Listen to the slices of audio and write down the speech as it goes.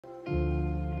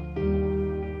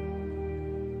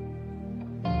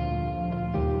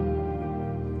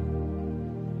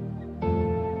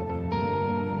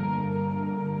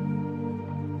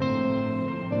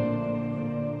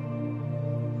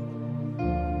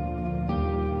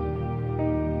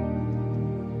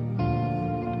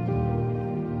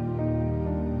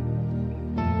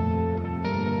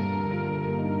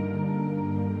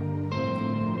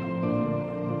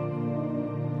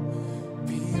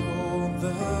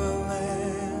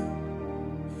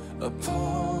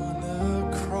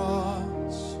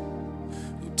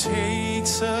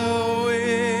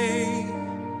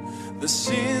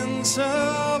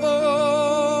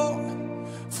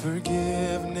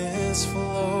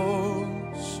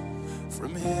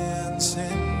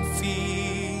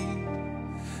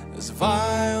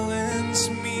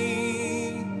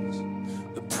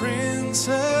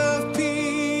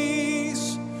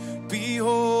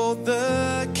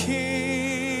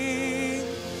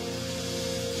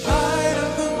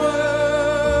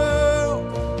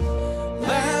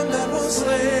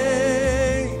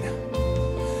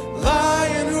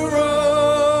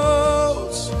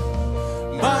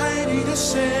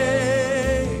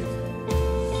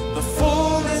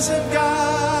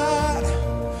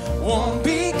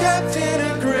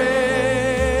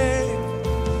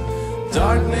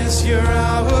Darkness, your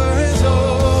hour is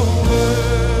over.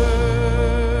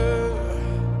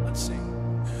 Let's sing.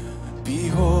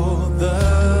 Behold, the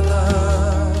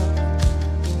love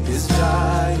is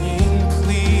dying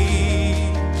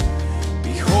plea.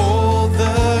 Behold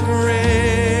the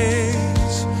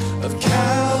grace of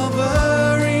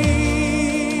Calvary,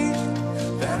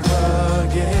 that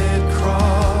rugged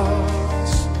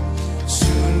cross,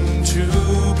 soon to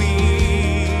be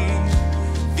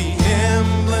the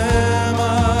emblem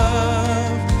of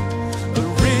a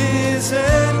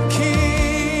risen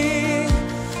King.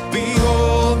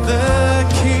 Behold the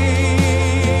King,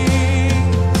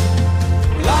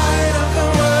 Light of the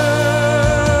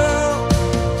world,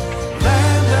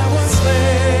 Lamb that was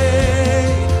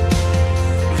slain,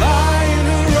 Lion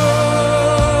who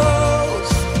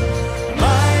rose,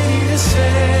 mighty to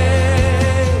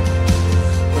save.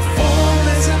 The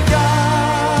fullness of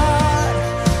God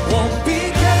won't be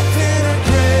kept in a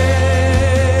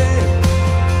grave.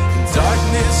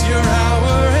 Darkness, your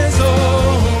hour is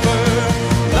over.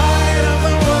 Light of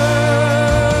the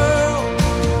world,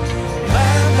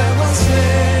 Lamb that was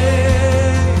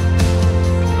slain,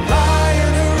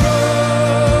 Lion who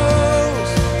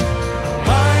rose,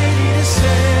 mighty to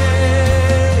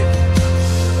save.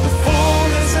 The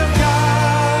fullness of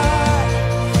God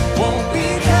won't be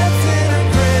kept in a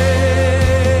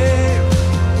grave.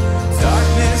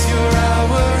 Darkness, your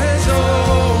hour is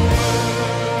over.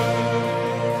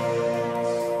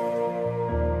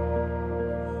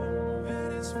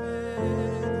 It is finished.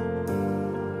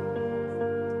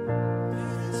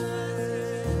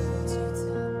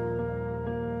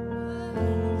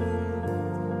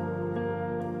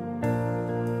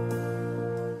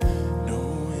 No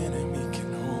enemy can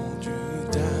hold you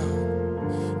down,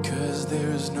 'cause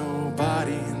there's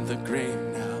nobody in the grave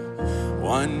now.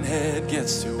 One head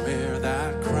gets to wear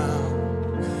that crown,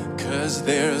 'cause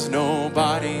there's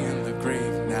nobody in the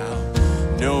grave now.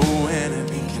 No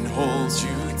enemy can hold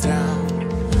you down,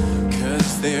 'cause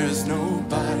there's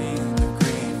nobody in the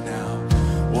grave now.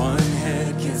 One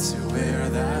head gets to wear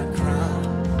that crown,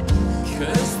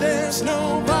 'cause there's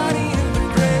nobody in the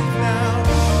grave now.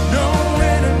 No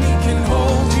enemy can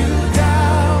hold you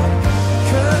down,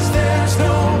 'cause there's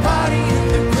nobody in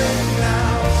the grave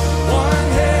now. One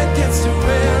head gets to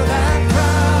wear that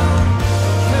crown,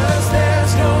 'cause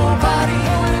there's nobody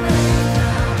in the grave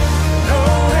now. No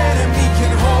enemy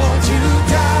can hold you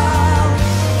down,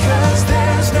 'cause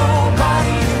there's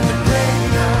nobody in the grave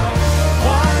now.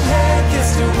 One head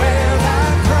gets to wear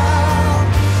that crown,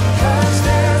 'cause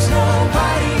there's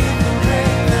nobody in the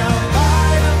grave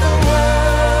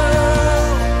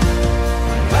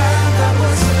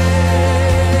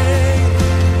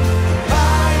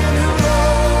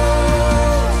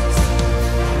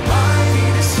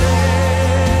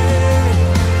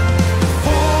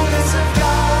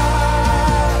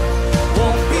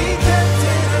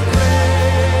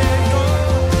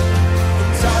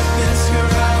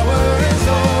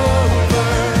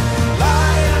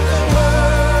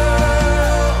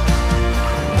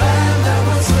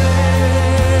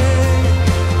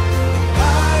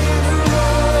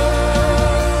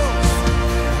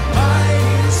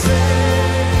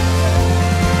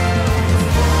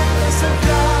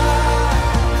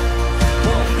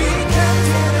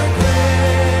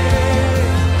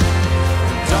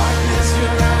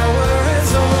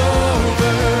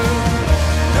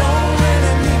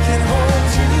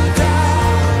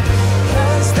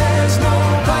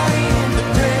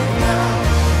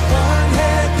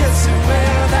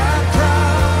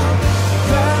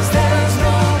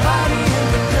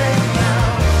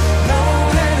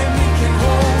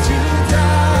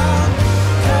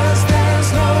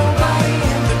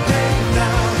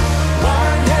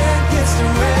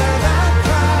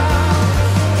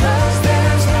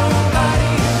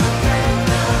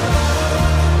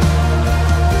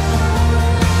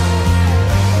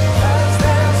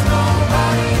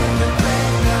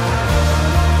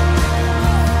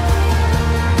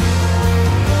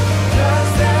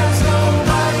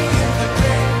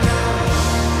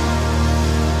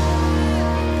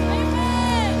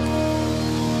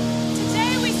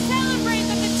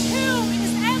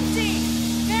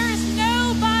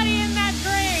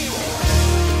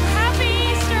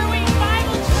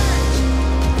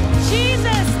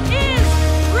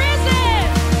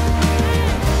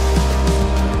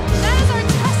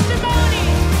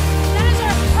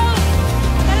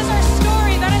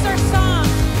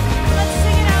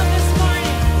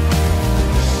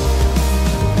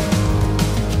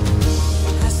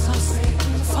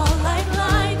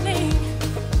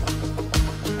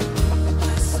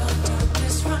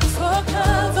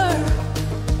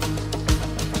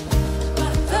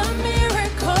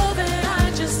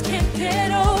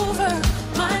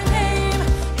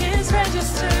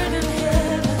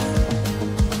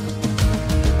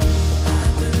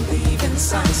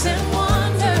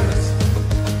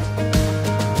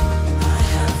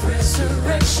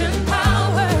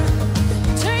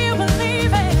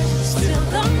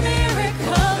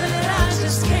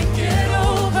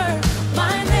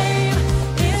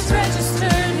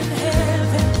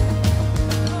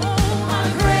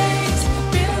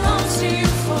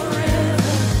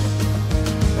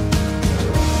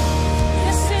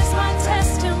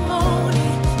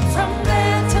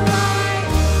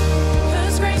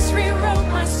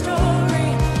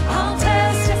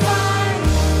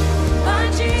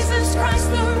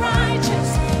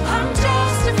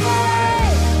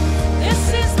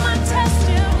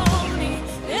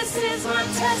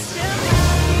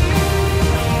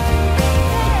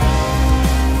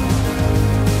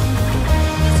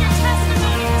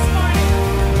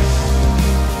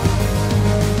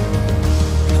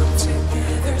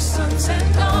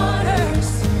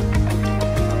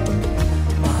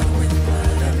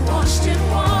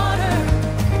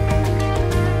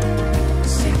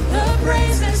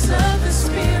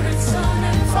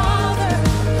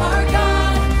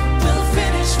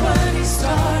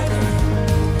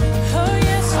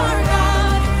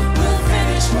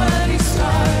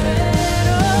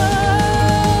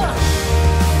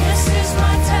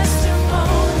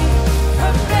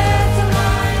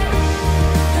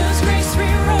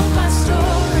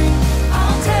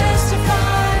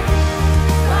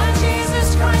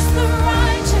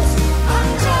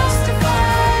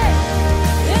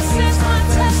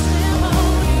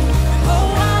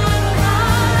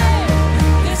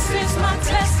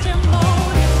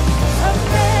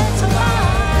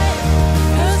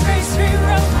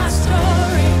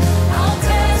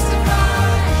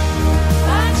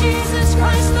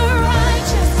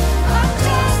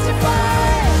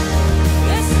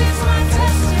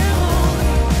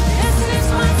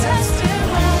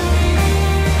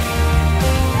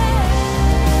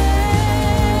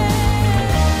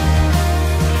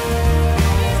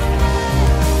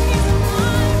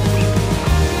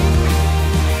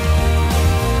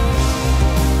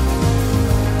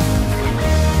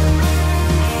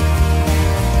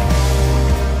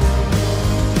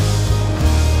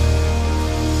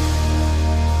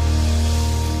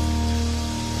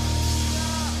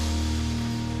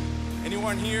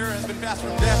has been passed from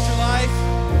death to life.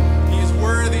 He is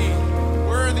worthy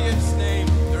of his name.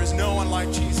 There is no one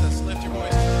like Jesus. Lift your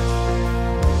voice.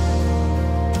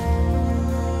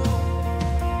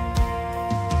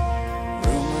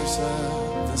 Rumors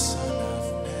of the Son of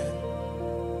Man,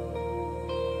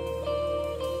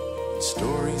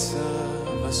 stories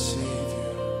of a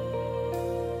Savior,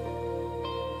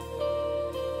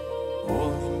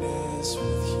 holiness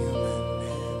with human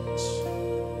hands,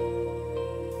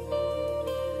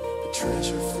 a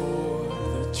treasure for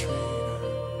the traitor.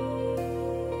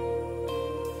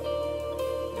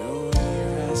 No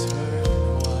ear has heard,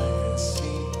 no eye has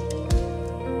seen,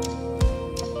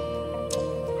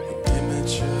 the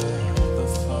image of the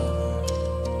Father,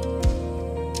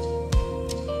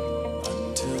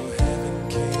 until heaven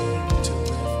came to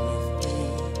live with me.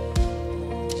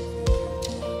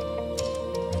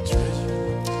 A treasure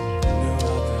no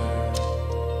other.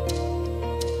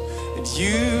 And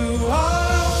you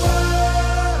are worthy.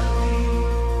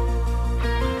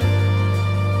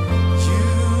 You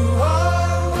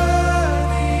are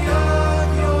worthy of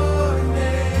your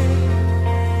name.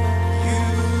 You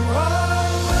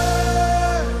are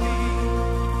worthy.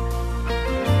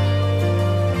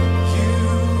 You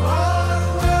are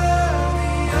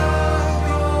worthy of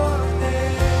your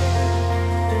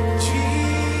name,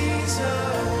 Jesus.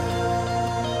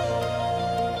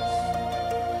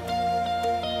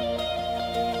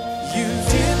 You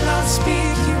did not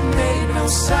speak, you made no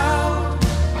sound.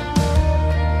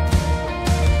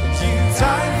 You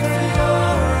died for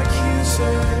your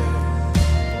accuser.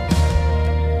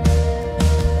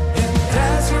 And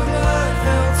as your blood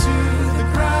fell to the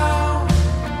ground,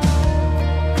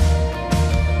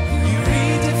 you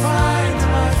redefined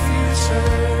my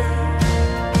future.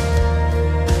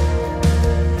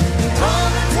 And on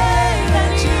the day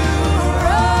that you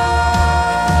arose,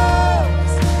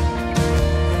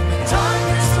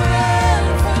 darkness ran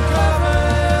for cover.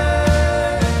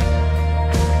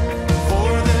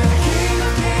 For the King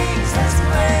of Kings has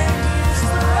claimed his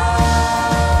throne.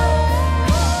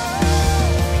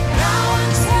 Now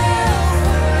until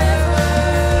forever,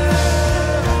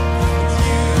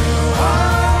 you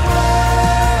are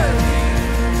worthy.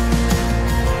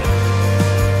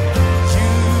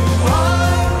 You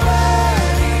are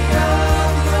worthy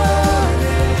of your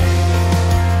name.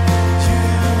 You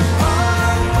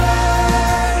are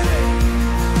worthy.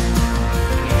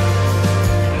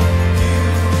 You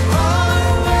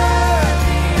are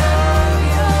worthy of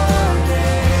your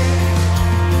name,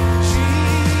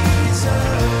 Jesus.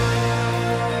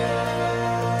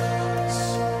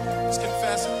 Let's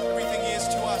confess everything He is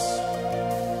to us.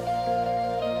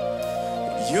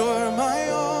 You're my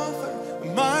author,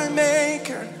 my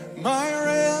maker, my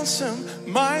ransom,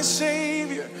 my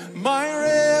savior, my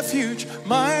refuge,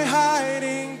 my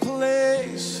hiding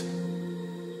place.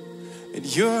 And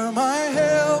you're my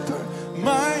helper,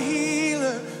 my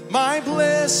healer, my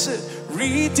blessed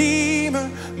redeemer,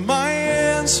 my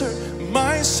answer,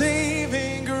 my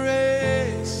saving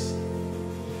grace.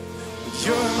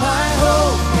 You're my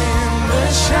hope in the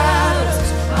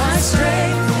shadows, my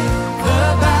strength in the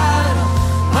battle,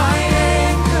 my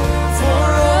anchor for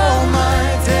all my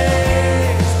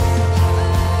days.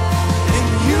 And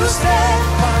you stand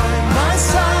by my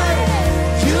side,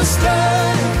 you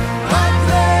stood in my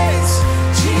place,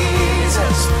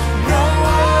 Jesus, no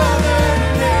other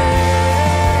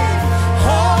name,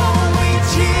 only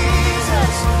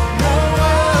Jesus, no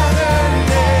other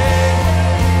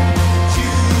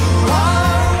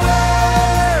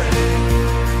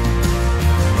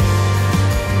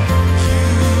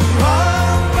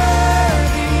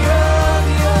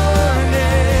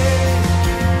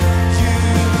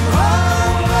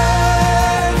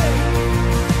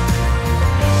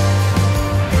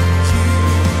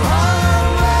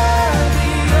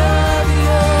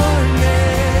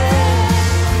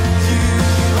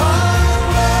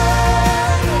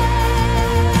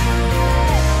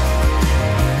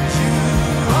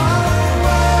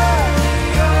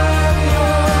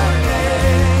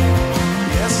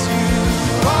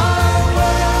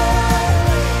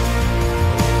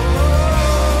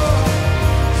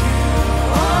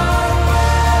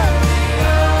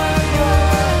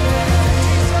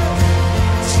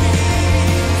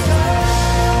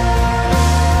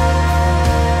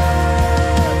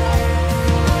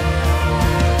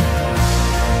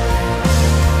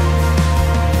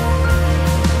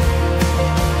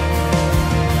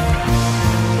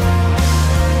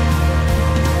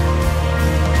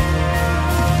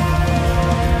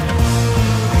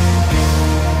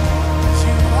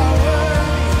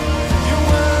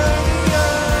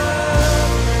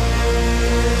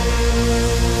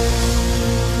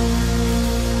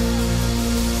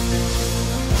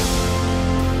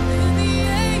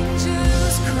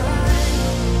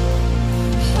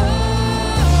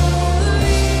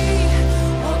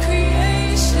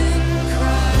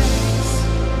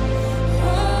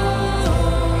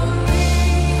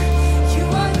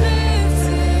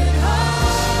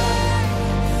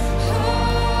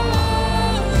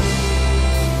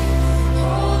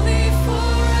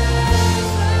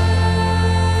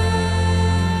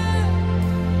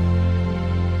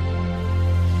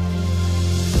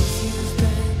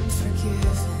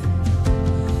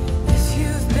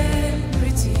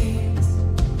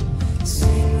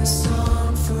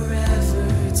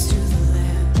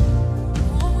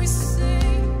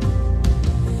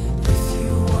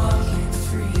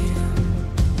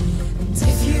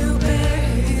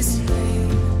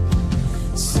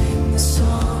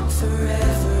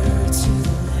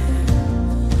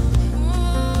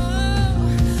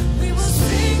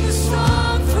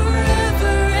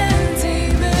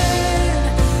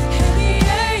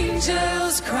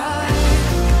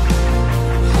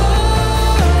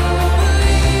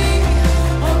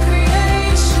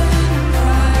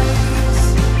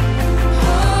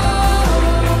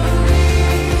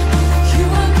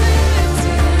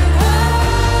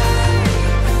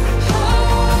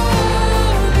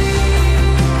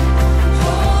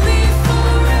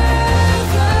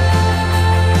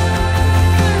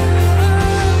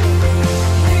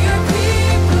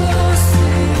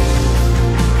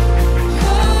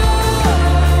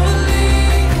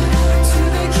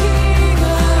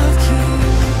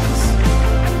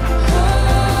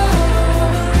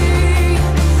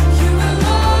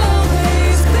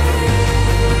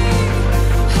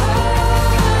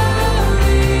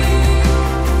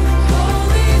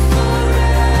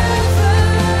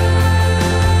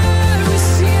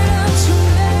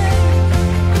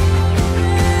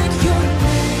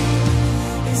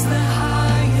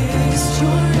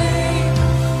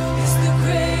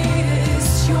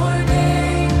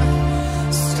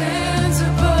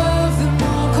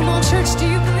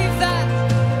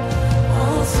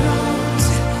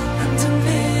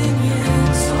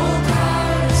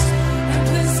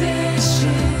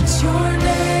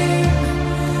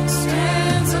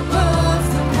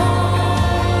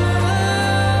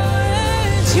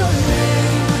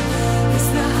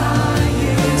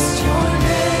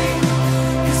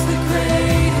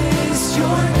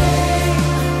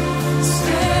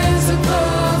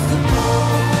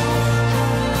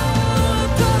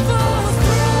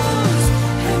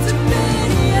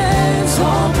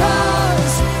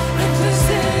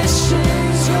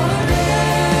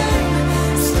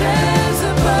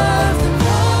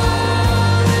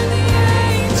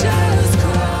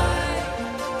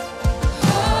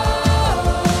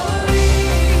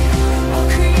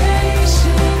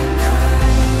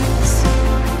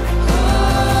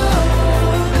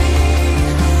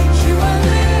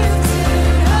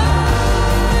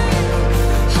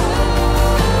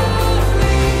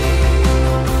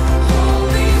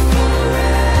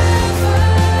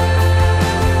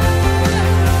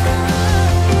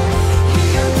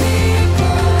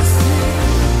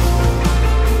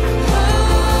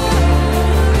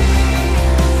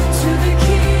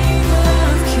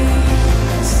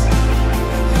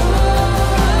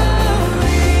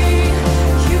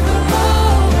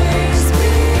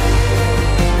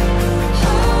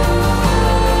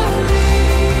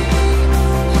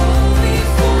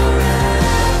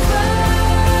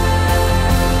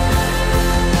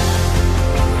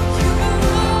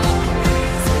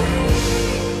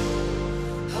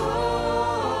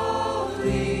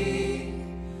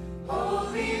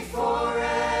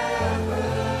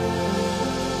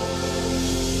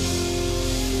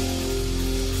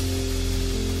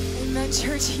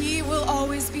Church, he will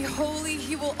always be holy.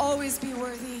 He will always be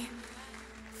worthy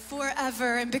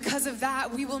forever. And because of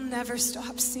that, we will never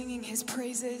stop singing his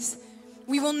praises.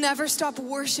 We will never stop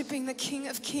worshiping the King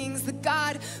of Kings, the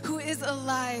God who is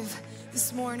alive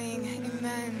this morning.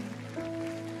 Amen.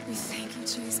 We thank you,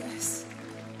 Jesus.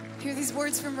 Hear these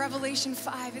words from Revelation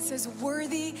 5. It says,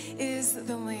 "Worthy is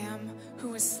the Lamb who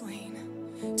was slain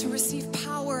to receive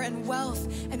power and wealth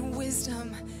and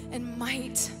wisdom and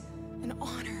might and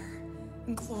honor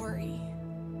and glory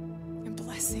and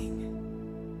blessing.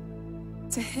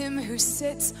 To him who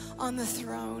sits on the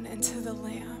throne and to the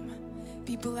Lamb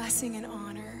be blessing and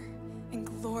honor and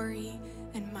glory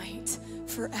and might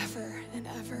forever and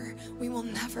ever." We will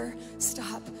never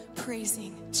stop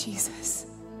praising Jesus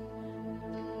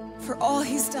for all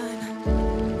he's done,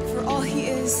 for all he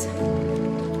is.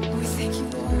 We thank you,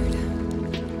 Lord.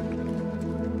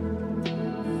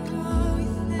 Oh, we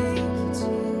thank you,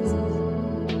 Jesus.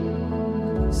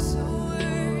 So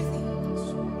worthy,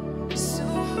 so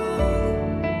holy.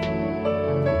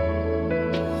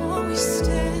 Oh, we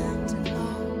stand in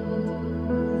awe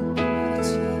of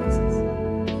Jesus.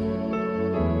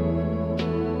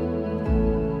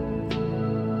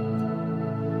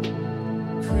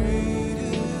 Great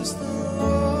is the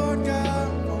Lord God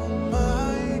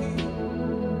Almighty,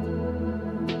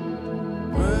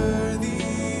 worthy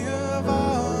of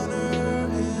honor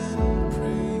and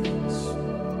praise.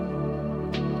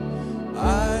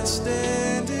 I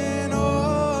stand in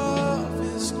awe of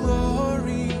his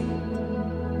glory,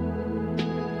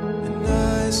 and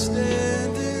I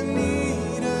stand in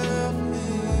need of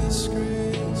his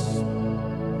grace.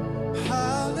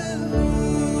 Hallelujah.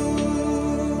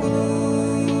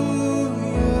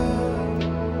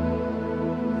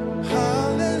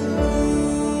 Hallelujah.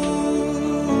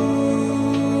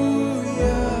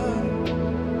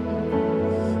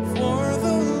 For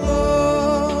the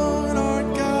Lord our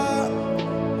God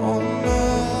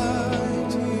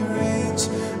Almighty reigns.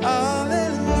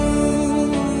 Hallelujah.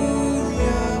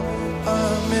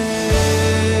 Amen.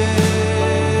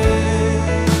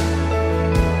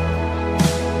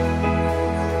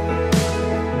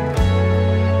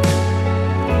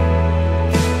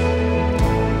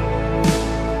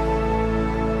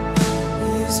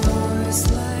 His voice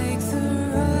like the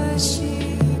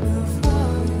rushing of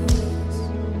waters.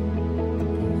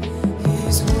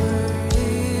 His word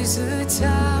is a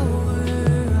tower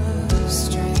of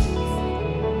strength.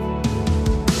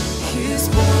 His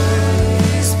blood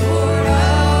is poured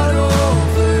out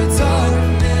over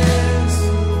darkness.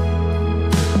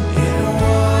 It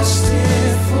washed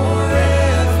it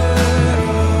forever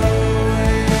away.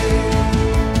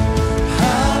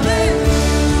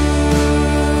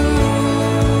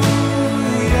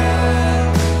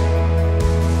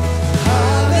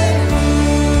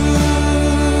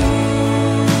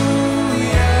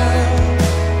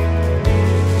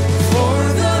 For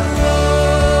the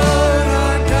Lord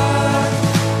our God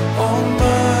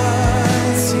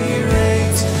Almighty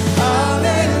reigns.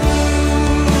 Hallelujah.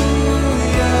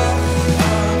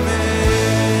 Amen.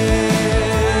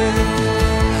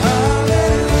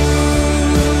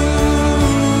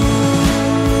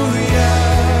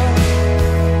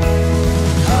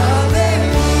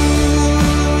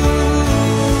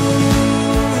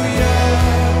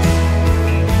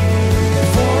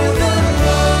 For the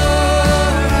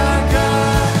Lord our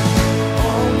God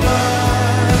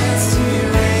Almighty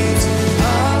reigns.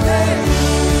 Hallelujah.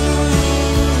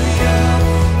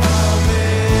 Amen.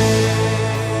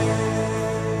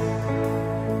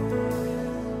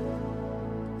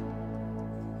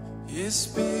 His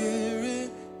Spirit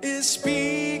is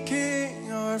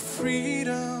speaking our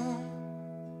freedom.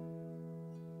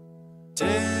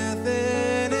 Death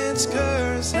and its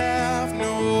curse have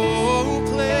no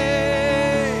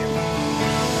claim.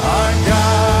 Our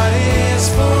God is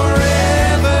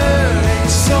forever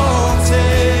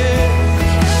exalted,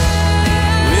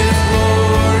 with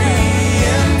glory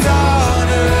and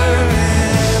honor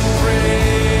and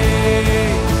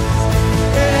praise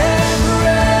and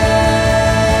grace.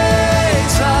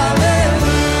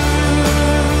 Hallelujah.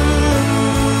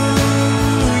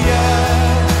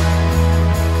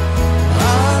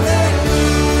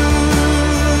 Hallelujah.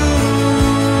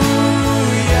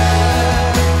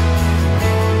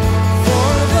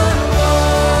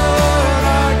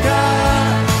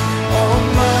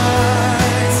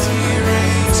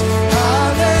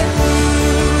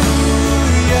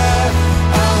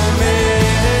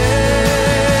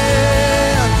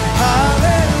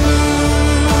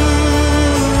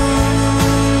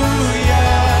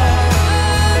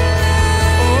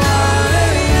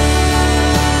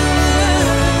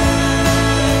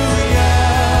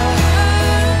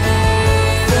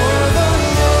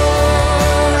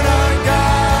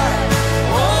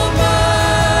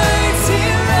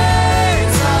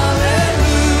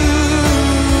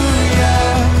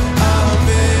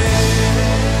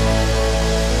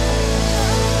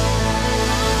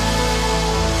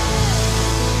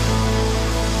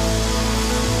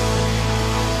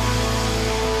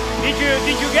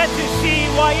 Did you get to see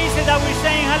why is it that we're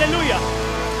saying hallelujah?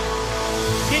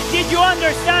 Did you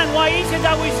understand why is it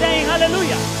that we're saying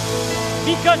hallelujah?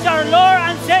 Because our Lord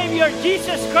and Savior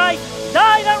Jesus Christ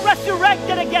died and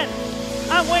resurrected again.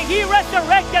 And when He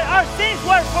resurrected, our sins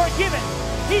were forgiven.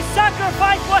 His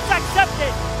sacrifice was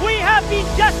accepted. We have been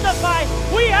justified.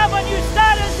 We have a new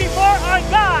status before our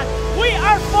God. We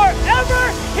are forever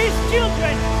His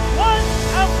children, once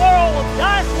and for all.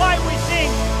 That's why we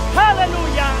sing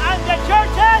hallelujah. And the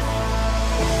church says,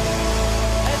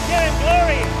 let's give Him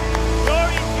glory.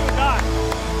 Glory to God.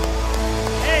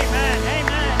 Amen,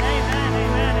 amen, amen,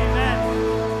 amen, amen.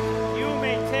 You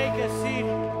may take a seat.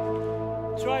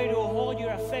 Try to hold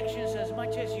your affections as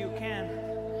much as you can.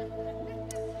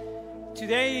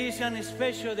 Today is a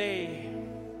special day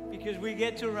because we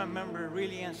get to remember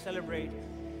really and celebrate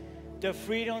the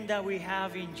freedom that we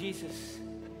have in Jesus.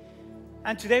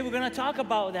 And today we're going to talk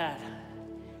about that.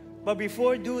 But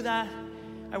before we do that,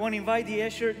 I want to invite the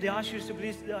ushers to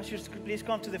please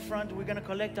come to the front. We're going to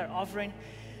collect our offering.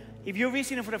 If you're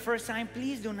visiting for the first time,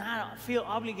 please do not feel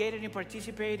obligated in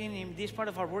participating in this part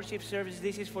of our worship service.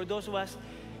 This is for those of us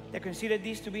that consider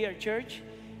this to be our church.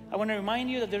 I want to remind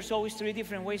you that there's always 3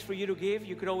 different ways for you to give.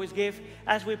 You could always give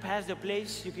as we pass the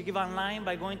plates. You could give online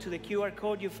by going to the QR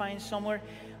code you find somewhere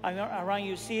around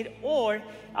your seat. Or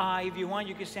if you want,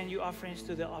 you can send your offerings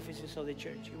to the offices of the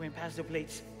church. You can pass the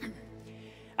plates.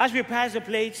 As we pass the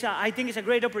plates, I think it's a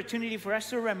great opportunity for us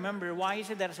to remember why is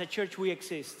it that as a church we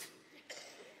exist.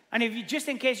 And if you, just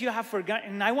in case you have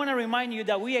forgotten, I want to remind you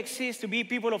that we exist to be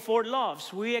people of 4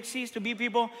 loves. We exist to be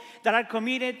people that are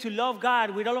committed to love God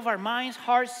with all of our minds,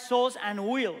 hearts, souls, and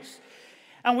wills.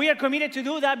 And we are committed to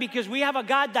do that because we have a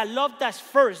God that loved us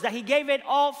first, that He gave it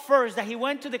all first, that He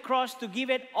went to the cross to give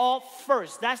it all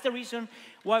first. That's the reason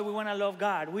why we want to love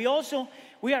God. We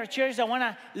are a church that want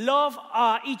to love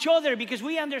each other because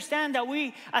we understand that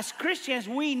we, as Christians,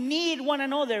 we need one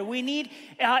another. We need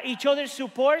each other's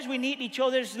support. We need each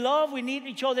other's love. We need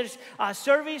each other's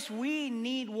service. We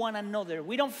need one another.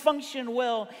 We don't function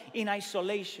well in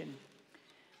isolation.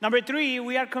 Number 3,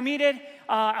 we are committed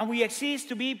and we exist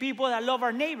to be people that love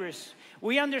our neighbors.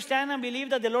 We understand and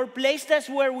believe that the Lord placed us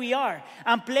where we are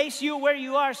and placed you where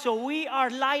you are. So we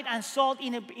are light and salt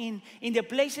in the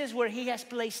places where He has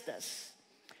placed us.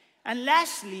 And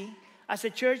lastly, as a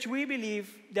church, we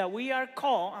believe that we are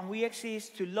called and we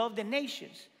exist to love the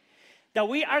nations. That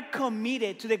we are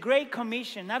committed to the Great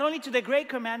Commission, not only to the Great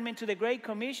Commandment, to the Great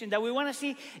Commission, that we want to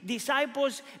see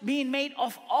disciples being made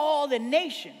of all the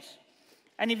nations.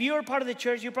 And if you're part of the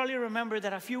church, you probably remember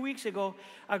that a few weeks ago,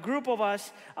 a group of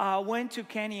us went to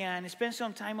Kenya and spent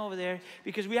some time over there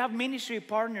because we have ministry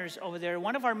partners over there.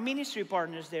 One of our ministry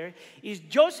partners there is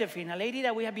Josephine, a lady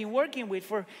that we have been working with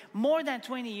for more than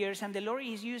 20 years, and the Lord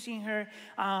is using her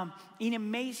in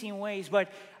amazing ways.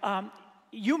 But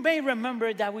you may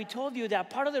remember that we told you that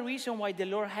part of the reason why the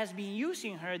Lord has been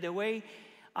using her the way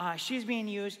she's being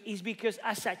used is because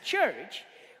as a church,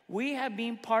 we have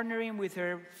been partnering with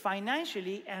her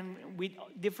financially and with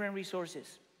different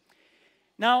resources.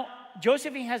 Now,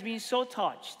 Josephine has been so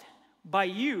touched by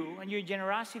you and your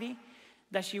generosity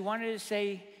that she wanted to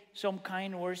say some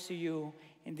kind words to you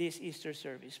in this Easter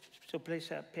service. So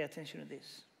please pay attention to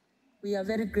this. We are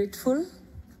very grateful.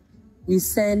 We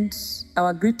send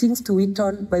our greetings to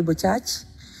Wheaton Bible Church.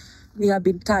 We have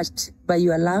been touched by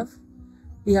your love.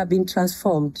 We have been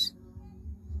transformed.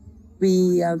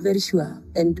 We are very sure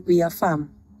and we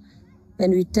affirm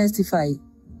and we testify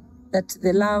that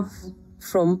the love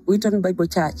from Wheaton Bible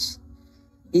Church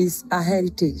is a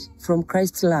heritage from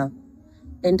Christ's love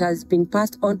and has been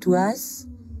passed on to us.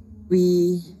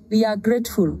 We are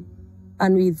grateful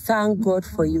and we thank God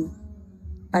for you.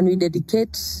 And we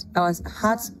dedicate our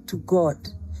hearts to God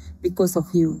because of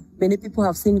you. Many people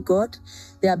have seen God.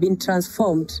 They have been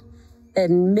transformed.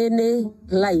 And many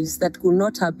lives that could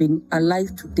not have been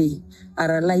alive today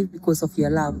are alive because of your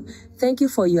love. Thank you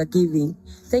for your giving.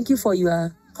 Thank you for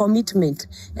your commitment.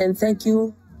 And thank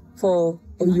you for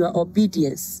your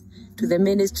obedience to the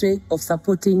ministry of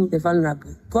supporting the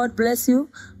vulnerable. God bless you.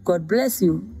 God bless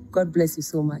you. God bless you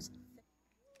so much.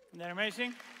 Isn't that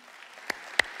amazing?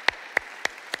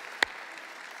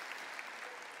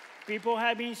 People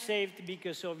have been saved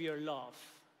because of your love.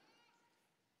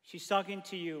 She's talking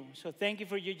to you. So thank you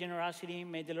for your generosity.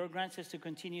 May the Lord grant us to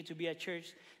continue to be a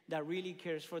church that really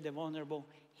cares for the vulnerable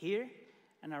here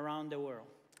and around the world.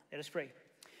 Let us pray.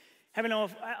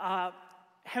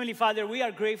 Heavenly Father, we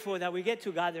are grateful that we get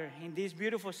to gather in this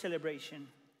beautiful celebration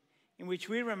in which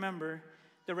we remember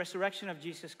the resurrection of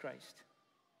Jesus Christ.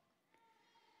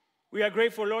 We are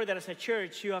grateful, Lord, that as a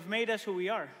church, you have made us who we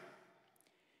are.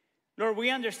 Lord,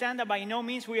 we understand that by no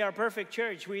means we are a perfect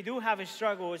church. We do have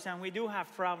struggles and we do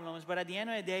have problems. But at the end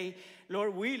of the day,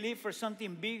 Lord, we live for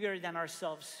something bigger than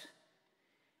ourselves.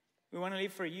 We want to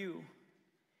live for you.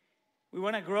 We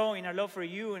want to grow in our love for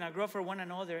you and our growth for one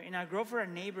another, in our growth for our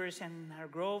neighbors and our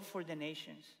growth for the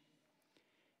nations.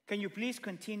 Can you please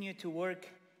continue to work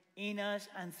in us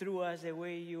and through us the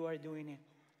way you are doing it?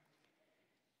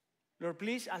 Lord,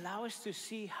 please allow us to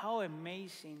see how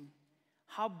amazing,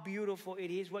 how beautiful it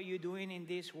is what you're doing in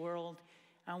this world,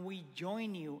 and we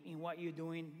join you in what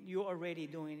you're already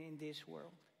doing in this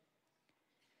world.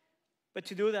 But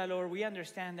to do that, Lord, we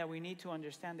understand that we need to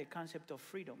understand the concept of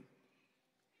freedom.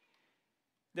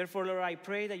 Therefore, Lord, I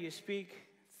pray that you speak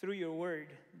through your word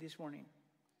this morning,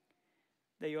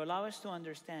 that you allow us to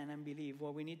understand and believe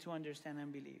what we need to understand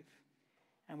and believe.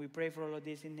 And we pray for all of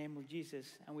this in the name of Jesus.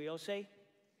 And we all say, amen.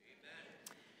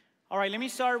 All right, let me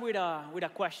start with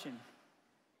a question.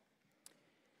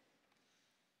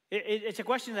 It's a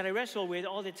question that I wrestle with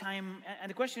all the time. And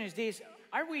the question is this: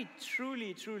 are we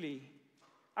truly free?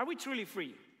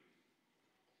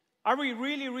 Are we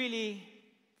really, really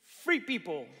free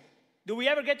people? Do we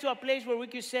ever get to a place where we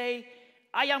could say,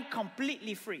 I am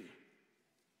completely free?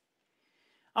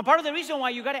 And part of the reason why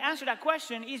you got to answer that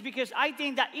question is because I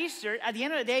think that Easter, at the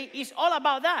end of the day, is all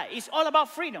about that. It's all about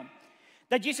freedom.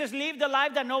 That Jesus lived the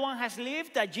life that no one has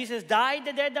lived, that Jesus died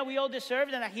the death that we all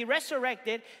deserved, and that he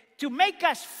resurrected to make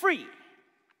us free.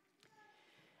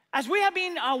 As we have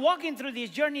been walking through this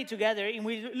journey together, and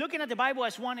we're looking at the Bible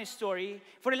as one story,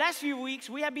 for the last few weeks,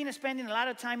 we have been spending a lot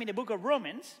of time in the book of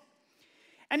Romans.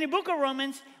 And in the book of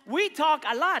Romans, we talk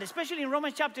a lot, especially in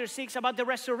Romans chapter 6, about the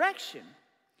resurrection.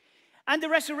 And the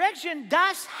resurrection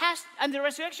has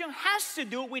to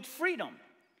do with freedom.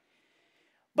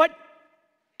 But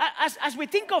as we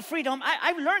think of freedom,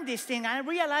 I've learned this thing, I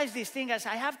realize this thing as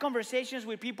I have conversations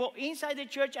with people inside the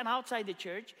church and outside the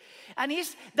church. And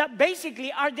it's that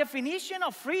basically our definition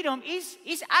of freedom is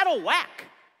out of whack.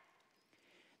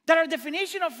 That our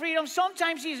definition of freedom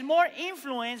sometimes is more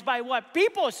influenced by what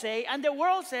people say and the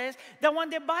world says than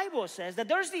what the Bible says. That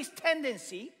there's this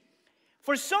tendency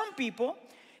for some people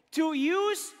to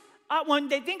use, when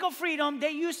they think of freedom,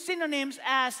 they use synonyms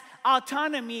as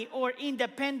autonomy or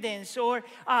independence or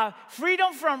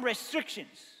freedom from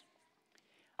restrictions.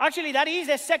 Actually, that is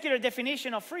a secular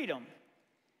definition of freedom.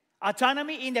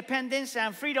 Autonomy, independence,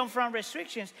 and freedom from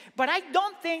restrictions. But I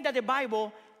don't think that the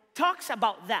Bible talks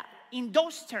about that in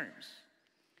those terms.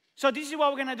 So this is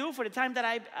what we're going to do for the time that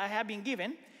I have been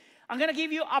given. I'm going to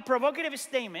give you a provocative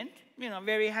statement,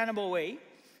 very Hanibal way.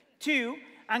 2,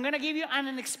 I'm going to give you an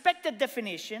unexpected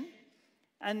definition.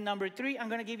 And number 3, I'm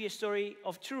going to give you a story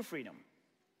of true freedom.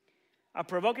 A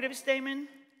provocative statement,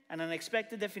 an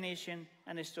unexpected definition,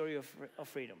 and a story of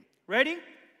freedom. Ready?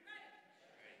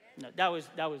 No, that was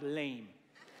lame.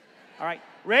 All right,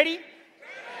 ready?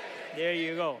 There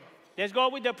you go. Let's go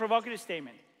with the provocative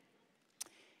statement.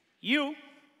 You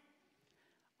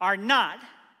are not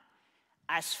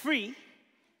as free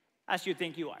as you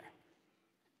think you are.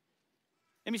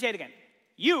 Let me say it again.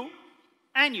 You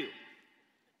and you.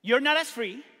 You're not as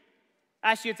free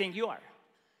as you think you are.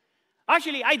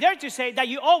 Actually, I dare to say that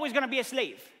you're always going to be a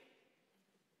slave.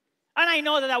 And I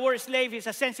know that that word slave is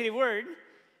a sensitive word,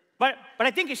 but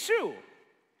I think it's true.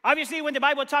 Obviously, when the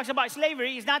Bible talks about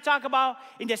slavery, it's not talking about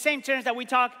in the same terms that we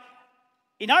talk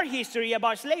in our history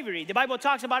about slavery. The Bible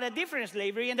talks about a different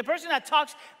slavery, and the person that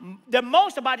talks the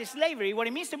most about is slavery, what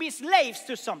it means to be slaves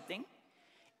to something,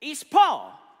 is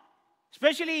Paul,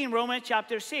 especially in Romans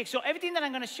chapter 6. So everything that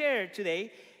I'm going to share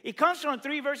today, it comes from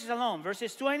 3 verses alone,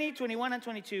 verses 20, 21, and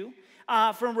 22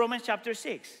 from Romans chapter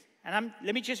 6. And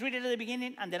let me just read it at the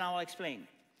beginning, and then I'll explain.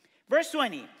 Verse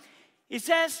 20, it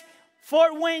says,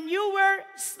 for when you were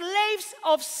slaves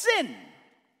of sin,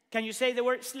 can you say the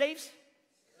word slaves?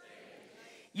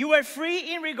 You were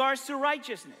free in regards to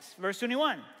righteousness. Verse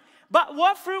 21. But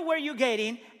what fruit were you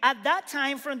getting at that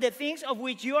time from the things of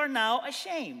which you are now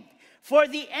ashamed? For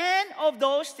the end of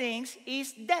those things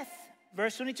is death.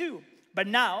 Verse 22. But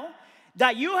now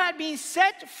that you have been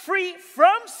set free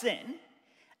from sin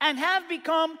and have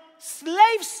become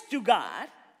slaves to God,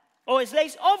 or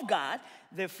slaves of God,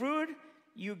 the fruit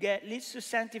you get leads to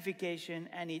sanctification,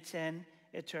 and it's an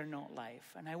eternal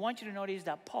life. And I want you to notice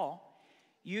that Paul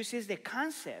uses the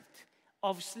concept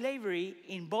of slavery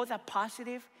in both a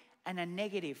positive and a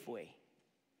negative way.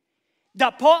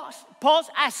 That Paul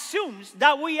assumes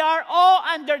that we are all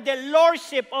under the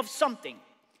lordship of something.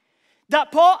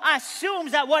 That Paul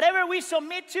assumes that whatever we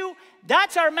submit to,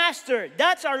 that's our master,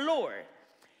 that's our Lord.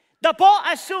 The Paul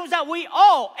assumes that we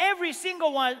all, every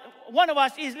single one of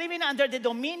us, is living under the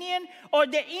dominion or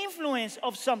the influence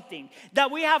of something.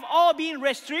 That we have all been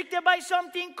restricted by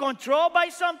something, controlled by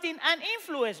something, and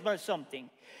influenced by something.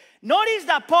 Notice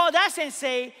that Paul doesn't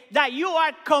say that you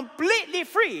are completely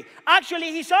free.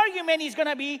 Actually, his argument is going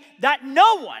to be that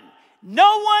no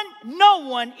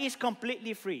one is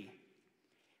completely free.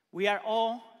 We are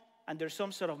all under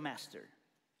some sort of master.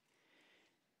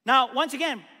 Now, once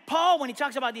again, Paul, when he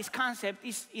talks about this concept,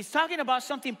 is talking about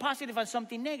something positive and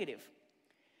something negative.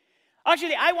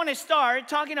 Actually, I want to start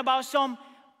talking about some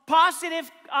positive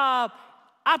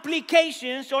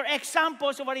applications or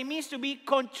examples of what it means to be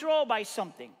controlled by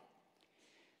something.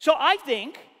 So I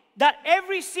think that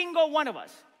every single one of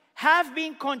us have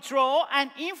been controlled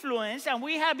and influenced, and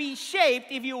we have been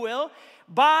shaped, if you will,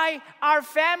 by our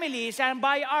families and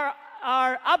by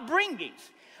our upbringings.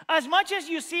 As much as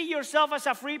you see yourself as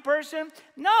a free person,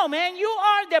 no, man, you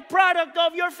are the product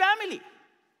of your family.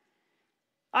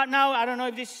 Now, I don't know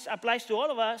if this applies to all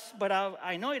of us, but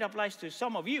I know it applies to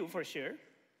some of you for sure.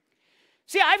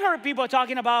 See, I've heard people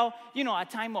talking about, a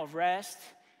time of rest.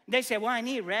 They say, well, I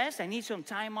need rest. I need some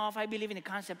time off. I believe in the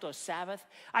concept of Sabbath.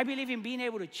 I believe in being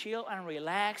able to chill and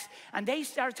relax. And they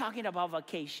start talking about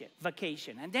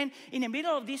vacation. And then in the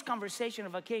middle of this conversation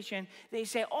of vacation, they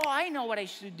say, oh, I know what I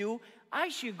should do. I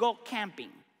should go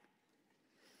camping.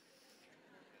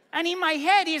 And in my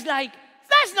head, it's like,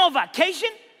 that's no vacation.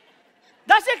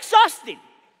 That's exhausting.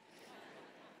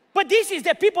 But this is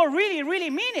the people really, really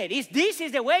mean it. This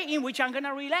is the way in which I'm going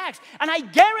to relax. And I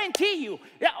guarantee you.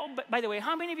 By the way,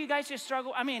 how many of you guys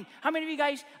struggle? How many of you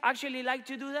guys actually like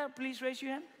to do that? Please raise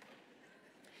your hand.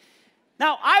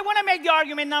 Now, I want to make the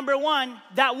argument, number one,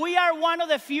 that we are one of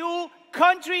the few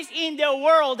countries in the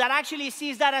world that actually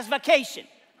sees that as vacation.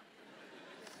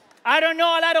 I don't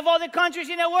know a lot of other countries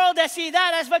in the world that see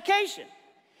that as vacation.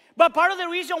 But part of the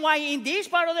reason why in this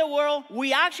part of the world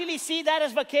we actually see that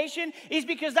as vacation is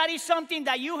because that is something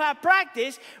that you have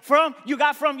practiced you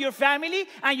got from your family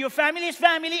and your family's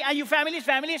family and your family's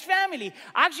family's family.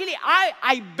 Actually,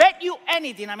 I bet you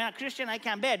anything. I'm not a Christian, I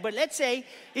can't bet. But let's say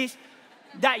is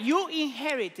that you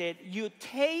inherited your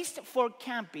taste for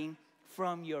camping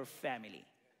from your family.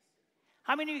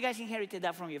 How many of you guys inherited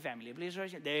that from your family? Please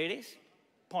raise your hand. There it is.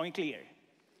 Point clear.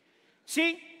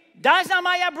 See, that's not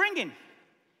my upbringing.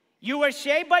 You were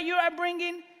shaped by your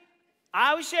upbringing.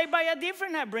 I was shaped by a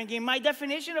different upbringing. My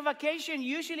definition of vacation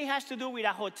usually has to do with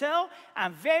a hotel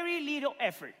and very little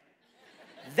effort.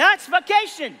 That's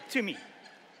vacation to me.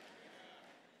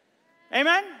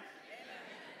 Amen?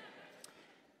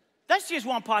 That's just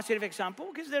one positive example,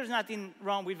 because there's nothing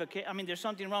wrong with vacation. There's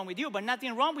something wrong with you, but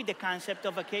nothing wrong with the concept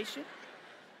of vacation.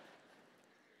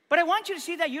 But I want you to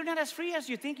see that you're not as free as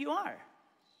you think you are.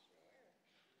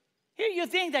 Here you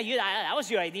think that that was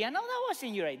your idea. No, that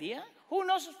wasn't your idea. Who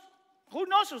knows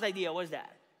whose idea was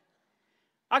that?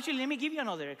 Actually, let me give you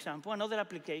another example, another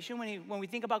application when we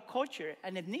think about culture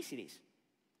and ethnicities.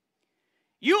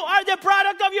 You are the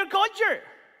product of your culture.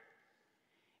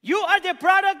 You are the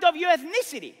product of your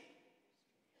ethnicity.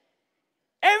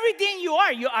 Everything you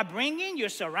are, your upbringing, your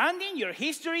surrounding, your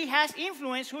history has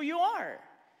influenced who you are.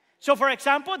 So, for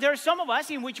example, there are some of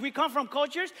us in which we come from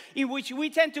cultures in which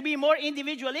we tend to be more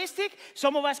individualistic.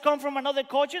 Some of us come from another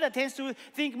culture that tends to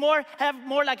have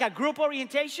more like a group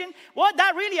orientation. Well,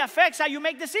 that really affects how you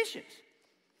make decisions.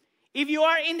 If you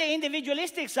are in the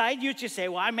individualistic side, you just say,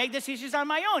 well, I make decisions on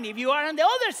my own. If you are on the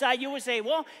other side, you will say,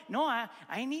 well, no,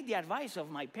 I need the advice of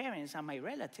my parents and my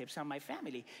relatives and my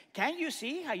family. Can you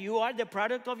see how you are the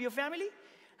product of your family?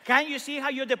 Can you see how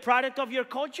you're the product of your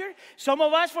culture? Some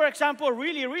of us, for example,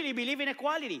 really, really believe in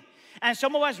equality. And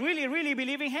some of us really, really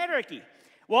believe in hierarchy.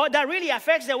 Well, that really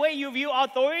affects the way you view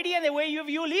authority and the way you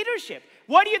view leadership.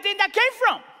 Where do you think that came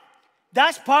from?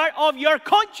 That's part of your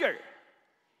culture.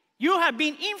 You have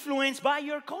been influenced by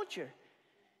your culture.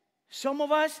 Some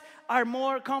of us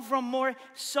come from more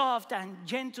soft and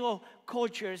gentle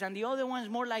cultures, and the other ones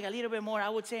more like a little bit more, I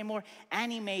would say, more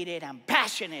animated and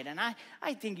passionate. And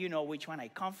I think you know which one I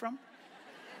come from.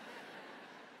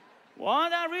 Well,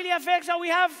 that really affects how we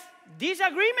have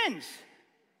disagreements.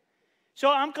 So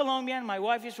I'm Colombian, my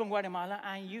wife is from Guatemala,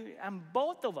 and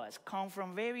both of us come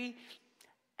from very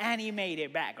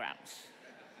animated backgrounds.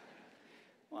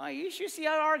 Well, you should see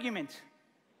our argument.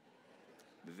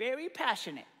 Very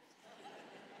passionate.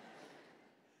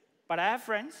 But I have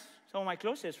friends, some of my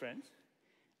closest friends,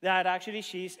 that actually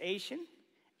she's Asian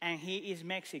and he is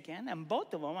Mexican. And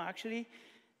both of them actually,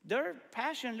 their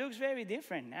passion looks very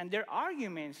different. And their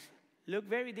arguments look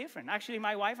very different. Actually,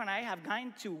 my wife and I have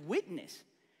gotten to witness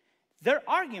their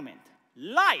argument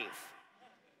live.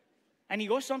 And it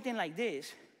goes something like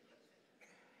this.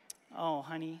 Oh,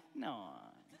 honey, no.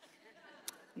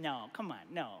 No, come on,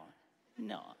 no.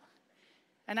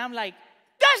 And I'm like,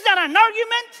 that's not an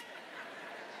argument.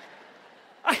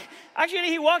 Actually,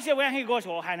 he walks away and he goes,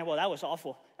 oh, Hanibal, that was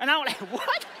awful. And I'm like,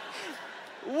 what?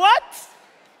 What?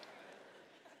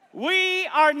 We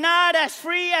are not as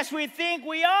free as we think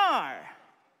we are.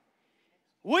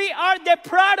 We are the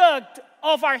product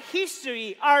of our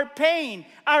history, our pain,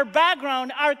 our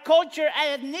background, our culture,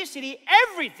 ethnicity,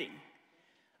 everything.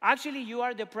 Actually, you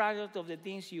are the product of the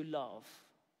things you love.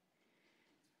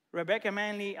 Rebecca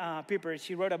Manley Piper,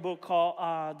 she wrote a book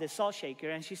called The Salt Shaker,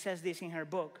 and she says this in her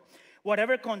book.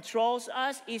 Whatever controls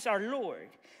us is our Lord.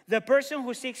 The person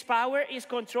who seeks power is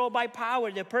controlled by power.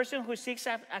 The person who seeks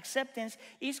acceptance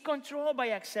is controlled by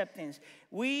acceptance.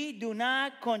 We do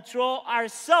not control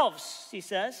ourselves, she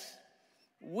says.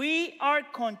 We are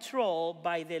controlled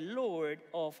by the Lord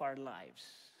of our lives.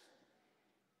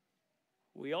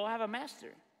 We all have a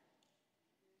master.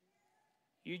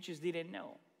 You just didn't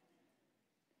know.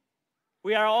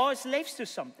 We are all slaves to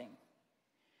something.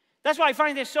 That's why I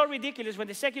find it so ridiculous when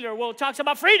the secular world talks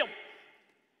about freedom.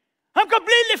 I'm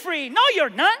completely free. No, you're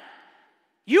not.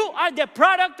 You are the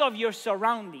product of your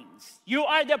surroundings. You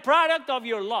are the product of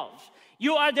your love.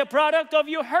 You are the product of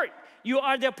your hurt. You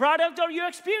are the product of your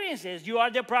experiences. You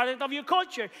are the product of your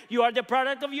culture. You are the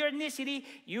product of your ethnicity.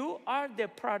 You are the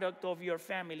product of your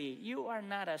family. You are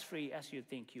not as free as you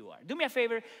think you are. Do me a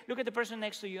favor. Look at the person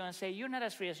next to you and say, you're not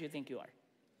as free as you think you are.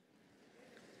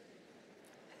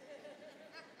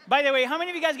 By the way, how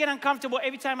many of you guys get uncomfortable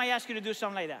every time I ask you to do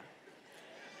something like that?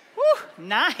 Whew,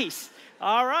 nice.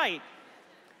 All right.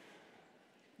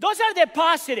 Those are the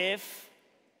positive,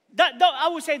 I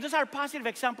would say those are positive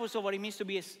examples of what it means to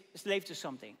be a slave to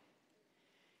something.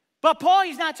 But Paul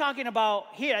is not talking about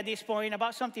here at this point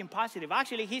about something positive.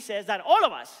 Actually, he says that all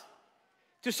of us,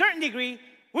 to a certain degree,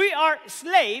 we are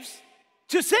slaves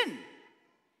to sin.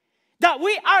 That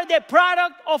we are the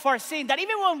product of our sin. That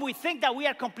even when we think that we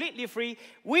are completely free,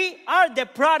 we are the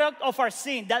product of our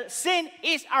sin. That sin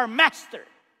is our master.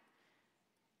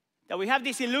 That we have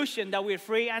this illusion that we're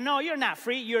free. And no, you're not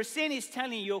free. Your sin is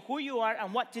telling you who you are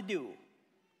and what to do.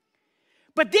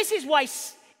 But this is why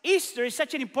Easter is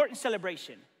such an important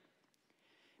celebration.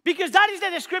 Because that is the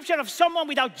description of someone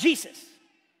without Jesus.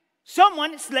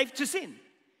 Someone slave to sin.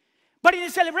 But in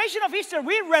the celebration of Easter,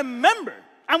 we remember,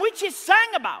 and we just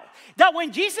sang about, that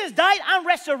when Jesus died and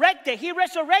resurrected, he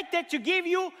resurrected to give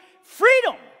you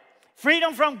freedom.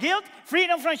 Freedom from guilt,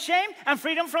 freedom from shame, and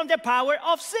freedom from the power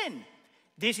of sin.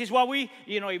 This is what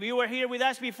if you were here with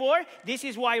us before, this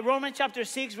is why Romans chapter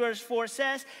 6 verse 4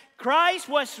 says, Christ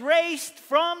was raised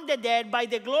from the dead by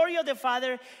the glory of the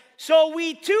Father, so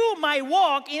we too might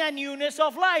walk in a newness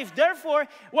of life. Therefore,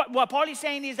 what Paul is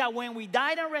saying is that when we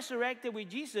died and resurrected with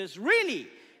Jesus, really,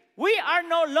 we are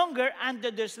no longer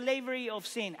under the slavery of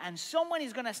sin. And someone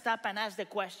is going to stop and ask the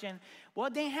question, well,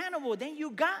 then Hanibal, then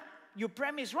you got your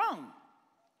premise wrong.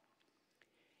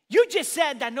 You just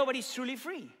said that nobody's truly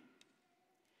free.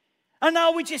 And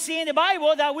now we just see in the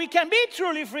Bible that we can be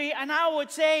truly free. And I would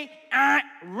say,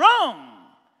 wrong.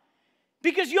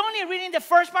 Because you're only reading the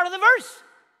first part of the verse.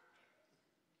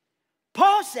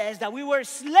 Paul says that we were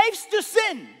slaves to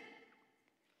sin.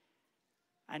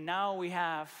 And now we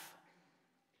have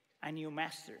a new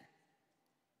master.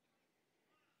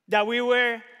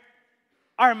 That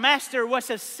our master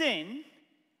was a sin.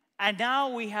 And now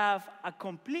we have a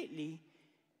completely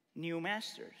new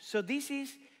master. So this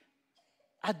is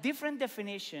a different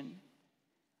definition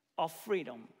of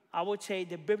freedom. I would say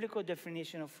the biblical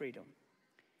definition of freedom.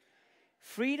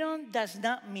 Freedom does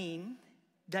not mean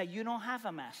that you don't have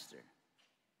a master.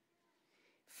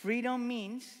 Freedom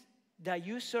means that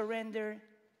you surrender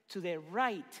to the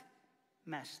right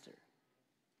master.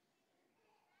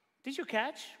 Did you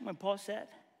catch when Paul said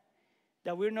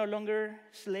that we're no longer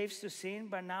slaves to sin,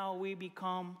 but now we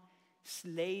become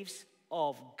slaves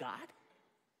of God?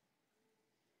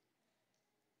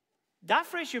 That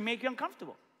phrase should make you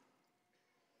uncomfortable.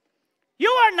 You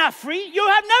are not free. You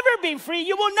have never been free.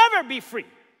 You will never be free.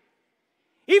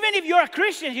 Even if you're a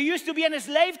Christian, you used to be a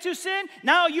slave to sin.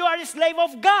 Now you are a slave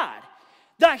of God.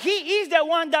 That he is the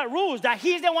one that rules. That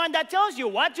he is the one that tells you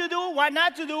what to do, what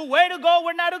not to do, where to go,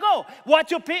 where not to go. What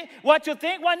to think, what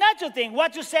not to think.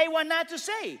 What to say, what not to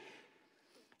say.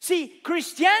 See,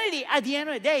 Christianity, at the end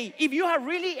of the day, if you have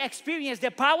really experienced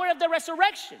the power of the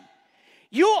resurrection,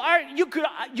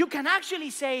 you can actually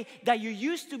say that you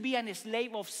used to be a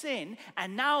slave of sin,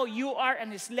 and now you are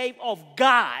a slave of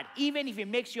God, even if it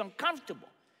makes you uncomfortable.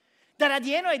 That at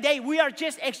the end of the day, we are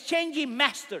just exchanging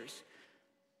masters.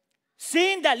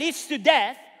 Sin that leads to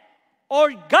death,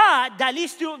 or God that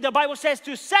leads to, the Bible says,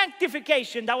 to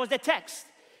sanctification. That was the text.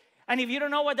 And if you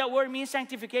don't know what that word means,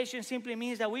 sanctification simply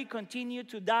means that we continue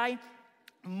to die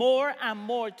more and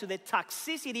more to the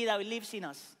toxicity that lives in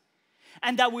us.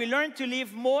 And that we learn to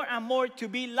live more and more to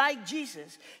be like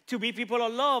Jesus, to be people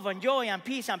of love and joy and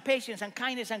peace and patience and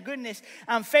kindness and goodness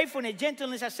and faithfulness,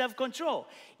 gentleness and self-control.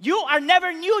 You are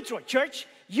never neutral, church.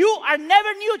 You are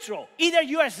never neutral. Either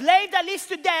you are a slave that leads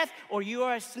to death, or you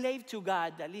are a slave to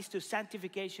God that leads to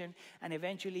sanctification and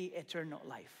eventually eternal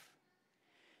life.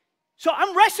 So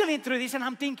I'm wrestling through this and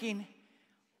I'm thinking,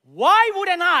 why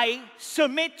wouldn't I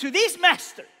submit to this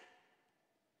master?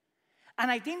 And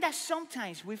I think that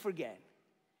sometimes we forget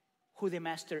who the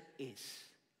master is.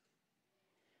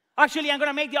 Actually, I'm going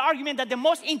to make the argument that the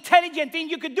most intelligent thing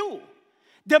you could do,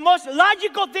 the most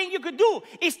logical thing you could do,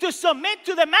 is to submit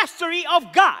to the mastery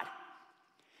of God.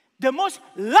 The most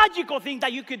logical thing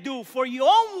that you could do for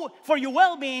your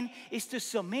well-being is to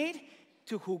submit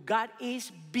to who God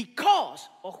is because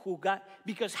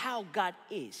how God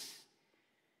is.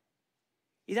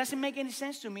 It doesn't make any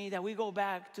sense to me that we go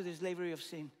back to the slavery of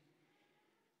sin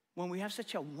when we have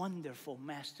such a wonderful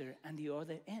master on the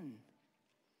other end.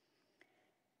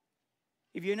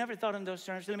 If you never thought in those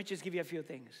terms, let me just give you a few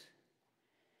things.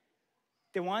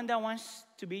 The one that wants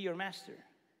to be your master,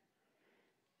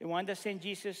 the one that sent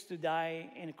Jesus to die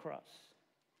on a cross,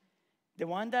 the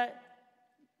one that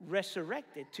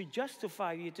resurrected to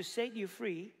justify you, to set you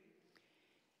free,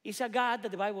 is a God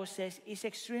that the Bible says is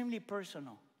extremely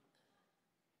personal.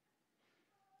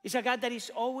 It's a God that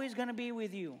is always going to be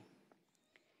with you.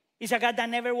 It's a God that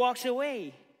never walks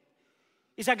away.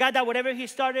 It's a God that whatever He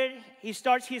started, He's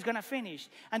going to finish.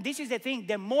 And this is the thing.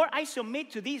 The more I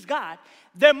submit to this God,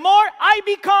 the more I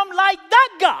become like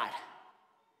that God.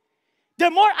 The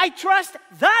more I trust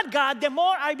that God, the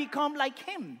more I become like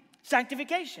Him.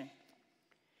 Sanctification.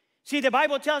 See, the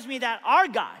Bible tells me that our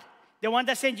God, the one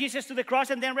that sent Jesus to the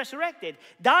cross and then resurrected,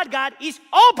 that God is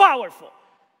all-powerful.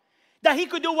 That He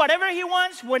could do whatever He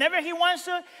wants, whenever He wants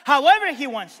it, however He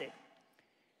wants it.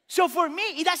 So for me,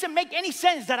 it doesn't make any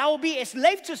sense that I will be a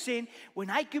slave to sin when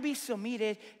I could be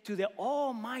submitted to the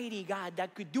Almighty God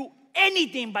that could do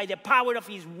anything by the power of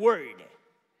His Word.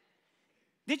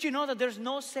 Did you know that there's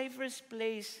no safest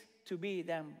place to be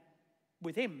than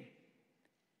with Him?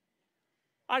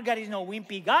 Our God is no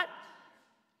wimpy God.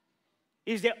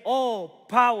 He's the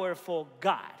all-powerful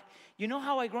God. You know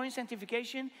how I grow in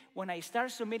sanctification? When I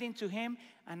start submitting to Him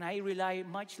and I rely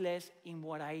much less in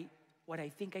what I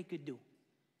think I could do.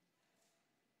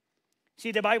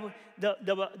 See, the Bible, the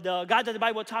God that the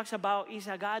Bible talks about is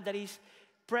a God that is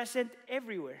present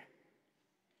everywhere.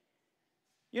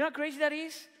 You know how crazy that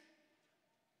is?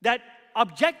 That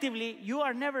objectively, you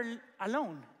are never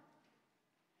alone.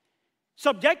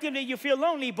 Subjectively, you feel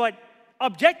lonely, but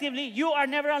objectively, you are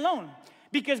never alone.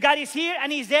 Because God is here,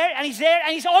 and He's there, and He's there,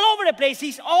 and He's all over the place.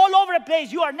 He's all over the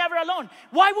place. You are never alone.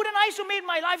 Why wouldn't I submit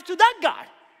my life to that God?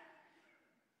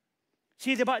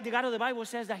 See, the God of the Bible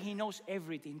says that He knows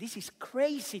everything. This is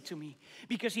crazy to me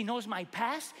because He knows my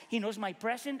past, He knows my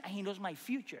present, and He knows my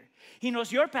future. He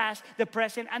knows your past, the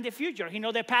present, and the future. He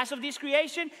knows the past of this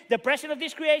creation, the present of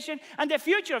this creation, and the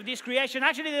future of this creation.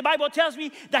 Actually, the Bible tells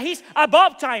me that He's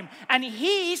above time, and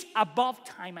He is above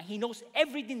time, and He knows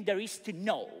everything there is to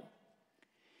know.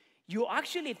 You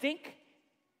actually think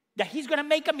that He's going to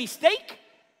make a mistake?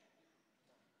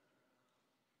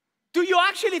 Do you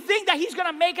actually think that He's going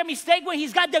to make a mistake when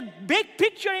He's got the big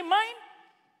picture in mind?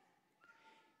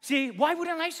 See, why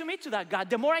wouldn't I submit to that God?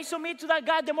 The more I submit to that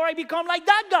God, the more I become like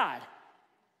that God.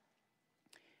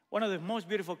 One of the most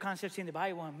beautiful concepts in the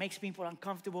Bible and makes people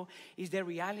uncomfortable is the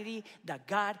reality that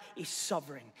God is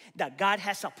sovereign. That God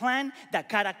has a plan, that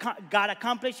God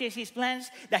accomplishes His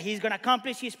plans, that He's going to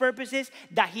accomplish His purposes,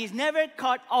 that He's never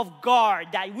caught off guard,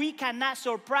 that we cannot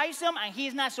surprise Him and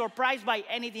He's not surprised by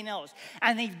anything else.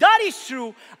 And if that is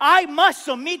true, I must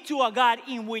submit to a God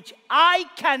in which I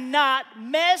cannot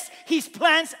mess His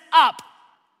plans up.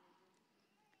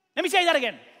 Let me say that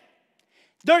again.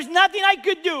 There's nothing I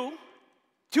could do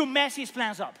to mess His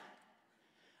plans up.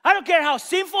 I don't care how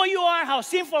sinful you are, how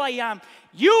sinful I am.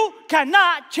 You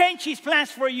cannot change His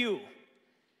plans for you.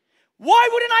 Why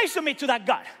wouldn't I submit to that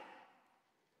God?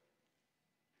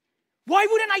 Why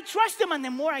wouldn't I trust Him? And the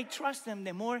more I trust Him,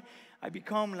 the more I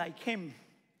become like Him.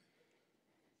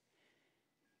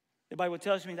 The Bible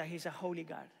tells me that He's a holy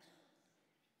God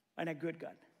and a good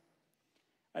God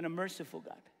and a merciful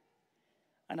God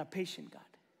and a patient God.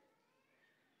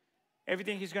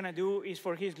 Everything He's going to do is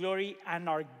for His glory and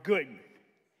our good.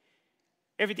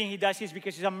 Everything He does is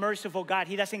because He's a merciful God.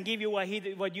 He doesn't give you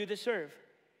what you deserve.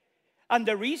 And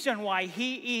the reason why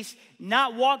he is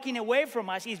not walking away from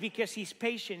us is because he's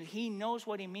patient. He knows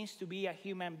what it means to be a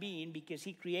human being because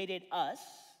he created us.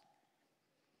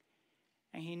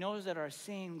 And he knows that our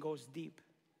sin goes deep.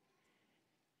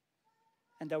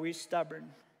 And that we're stubborn.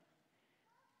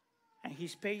 And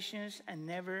he's patient and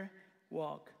never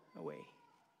walk away.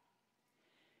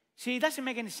 See, it doesn't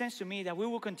make any sense to me that we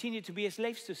will continue to be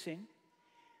slaves to sin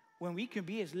when we can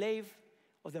be a slave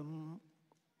of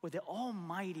the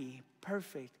almighty,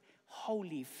 perfect,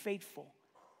 holy, faithful,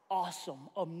 awesome,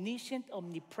 omniscient,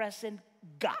 omnipresent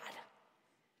God.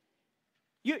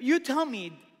 You tell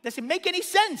me, does it make any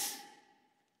sense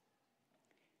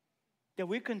that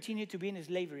we continue to be in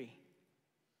slavery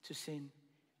to sin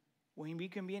when we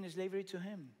can be in slavery to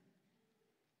him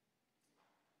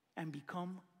and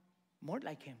become more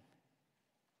like him?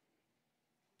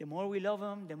 The more we love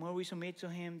him, the more we submit to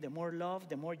him, the more love,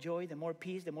 the more joy, the more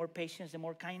peace, the more patience, the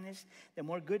more kindness, the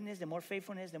more goodness, the more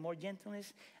faithfulness, the more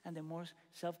gentleness, and the more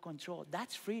self-control.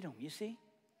 That's freedom, you see?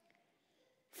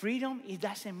 Freedom, it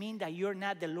doesn't mean that you're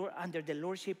not under the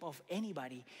lordship of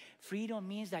anybody. Freedom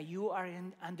means that you are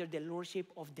under the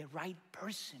lordship of the right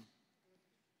person.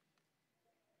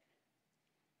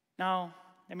 Now,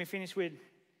 let me finish with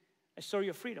a story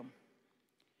of freedom.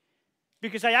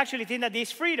 Because I actually think that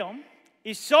this freedom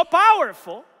is so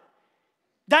powerful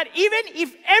that even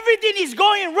if everything is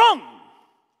going wrong,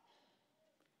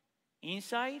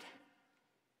 inside,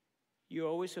 you're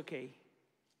always okay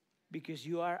because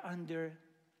you are under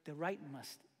the right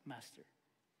master.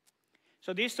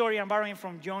 So this story I'm borrowing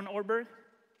from John Ortberg.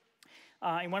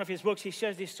 In one of his books, he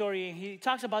shares this story. He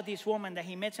talks about this woman that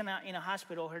he met in a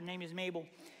hospital. Her name is Mabel,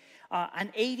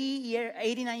 an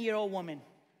 89-year-old woman.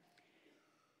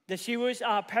 That she was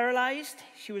paralyzed,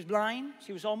 she was blind,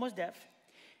 she was almost deaf,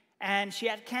 and she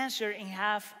had cancer in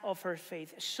half of her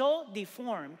face. So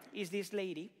deformed is this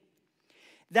lady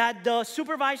that the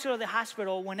supervisor of the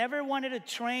hospital, whenever wanted to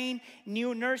train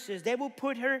new nurses, they would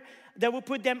put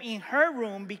them in her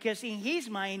room because in his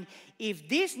mind, if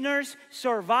this nurse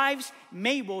survives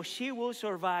Mabel, she will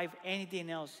survive anything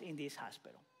else in this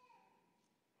hospital.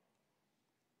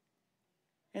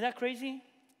 Isn't that crazy?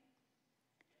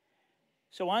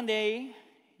 So one day,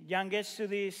 Jan gets to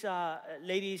this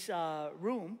lady's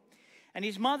room, and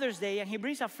it's Mother's Day, and he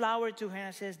brings a flower to her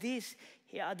and says, this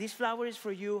flower is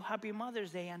for you, Happy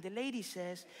Mother's Day. And the lady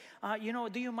says,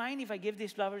 do you mind if I give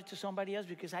this flower to somebody else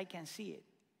because I can see it?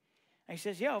 And he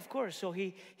says, yeah, of course. So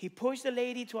he pushed the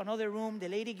lady to another room. The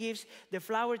lady gives the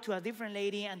flower to a different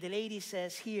lady, and the lady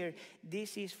says, here,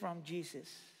 this is from Jesus.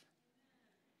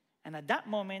 And at that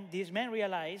moment, this man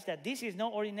realized that this is no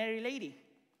ordinary lady.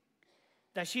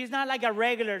 That she's not like a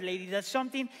regular lady. There's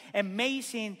something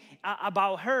amazing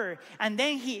about her. And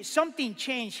then something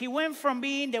changed. He went from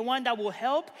being the one that will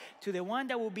help to the one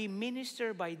that will be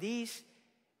ministered by this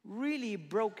really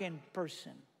broken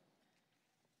person.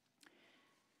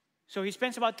 So he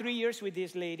spends about 3 years with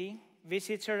this lady,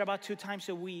 visits her about 2 times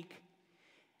a week,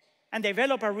 and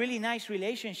develop a really nice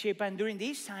relationship. And during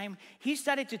this time, he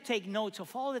started to take notes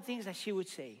of all the things that she would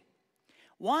say.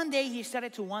 One day he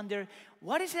started to wonder,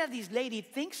 what is it that this lady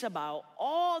thinks about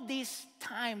all this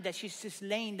time that she's just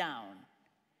laying down?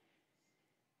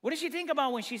 What does she think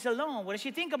about when she's alone? What does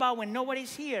she think about when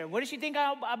nobody's here? What does she think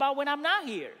about when I'm not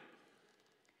here?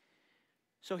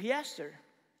 So he asked her,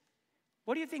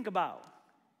 what do you think about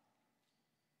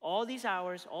all these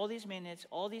hours, all these minutes,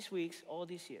 all these weeks, all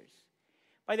these years?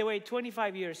 By the way,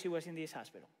 25 years he was in this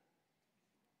hospital,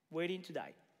 waiting to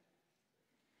die.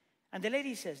 And the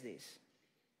lady says this,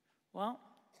 well,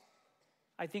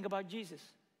 I think about Jesus.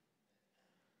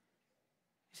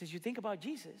 He says, you think about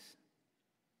Jesus?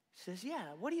 She says, yeah,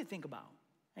 what do you think about?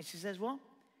 And she says, well,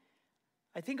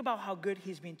 I think about how good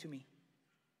he's been to me.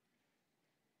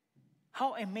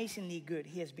 How amazingly good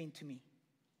he has been to me.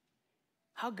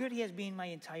 How good he has been my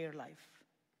entire life.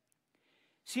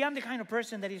 See, I'm the kind of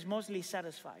person that is mostly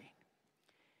satisfied.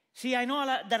 See, I know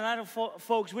that a lot of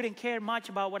folks wouldn't care much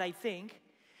about what I think.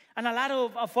 And a lot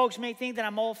of folks may think that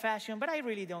I'm old-fashioned, but I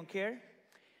really don't care.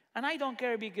 And I don't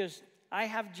care because I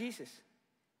have Jesus.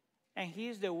 And he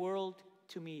is the world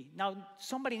to me. Now,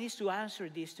 somebody needs to answer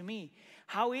this to me.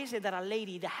 How is it that a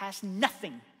lady that has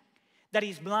nothing, that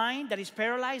is blind, that is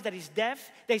paralyzed, that is deaf,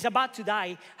 that is about to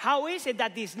die, how is it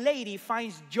that this lady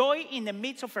finds joy in the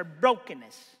midst of her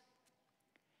brokenness?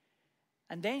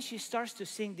 And then she starts to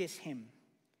sing this hymn.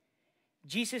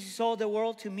 Jesus is all the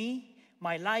world to me.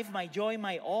 My life, my joy,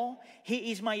 my all.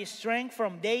 He is my strength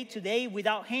from day to day.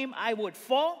 Without him, I would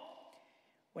fall.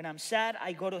 When I'm sad,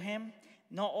 I go to him.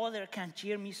 No other can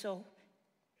cheer me so.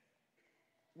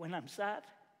 When I'm sad,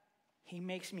 he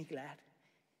makes me glad.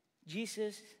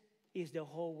 Jesus is the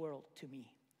whole world to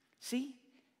me. See?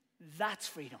 That's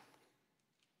freedom.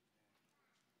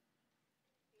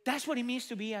 That's what it means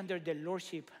to be under the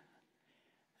lordship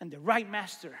and the right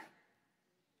master.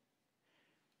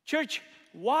 Church,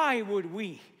 why would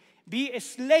we be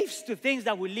slaves to things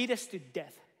that will lead us to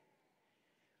death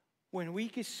when we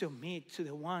can submit to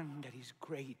the one that is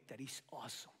great, that is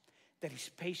awesome, that is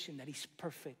patient, that is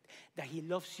perfect, that he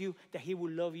loves you, that he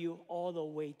will love you all the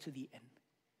way to the end?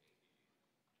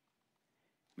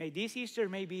 May this Easter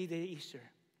may be the Easter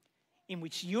in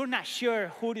which you're not sure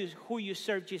who you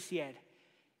serve just yet.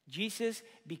 Jesus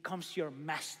becomes your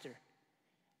master.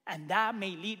 And that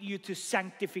may lead you to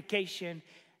sanctification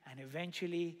and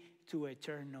eventually to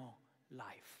eternal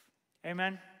life.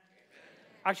 Amen?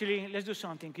 Actually, let's do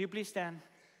something. Can you please stand?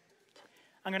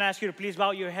 I'm going to ask you to please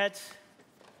bow your heads.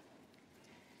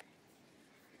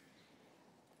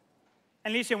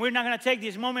 And listen, we're not going to take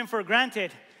this moment for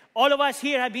granted. All of us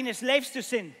here have been slaves to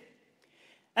sin.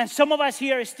 And some of us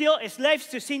here are still slaves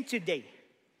to sin today.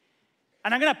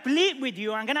 And I'm going to plead with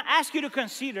you. I'm going to ask you to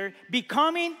consider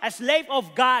becoming a slave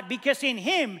of God, because in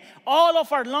Him, all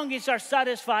of our longings are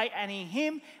satisfied. And in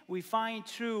Him, we find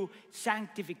true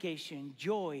sanctification,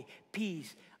 joy,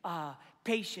 peace,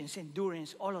 patience,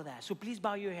 endurance, all of that. So please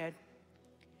bow your head.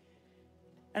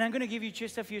 And I'm going to give you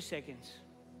just a few seconds.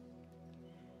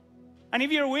 And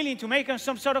if you're willing to make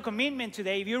some sort of commitment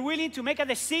today, if you're willing to make a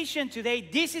decision today,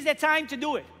 this is the time to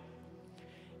do it.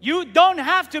 You don't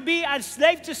have to be a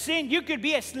slave to sin. You could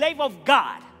be a slave of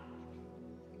God.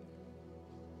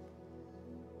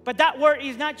 But that word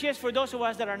is not just for those of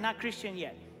us that are not Christian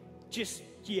yet. Just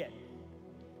yet.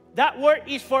 That word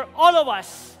is for all of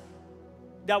us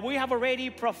that we have already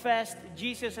professed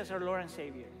Jesus as our Lord and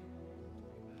Savior.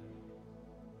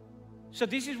 So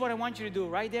this is what I want you to do.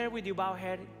 Right there with your bowed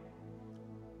head.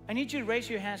 I need you to raise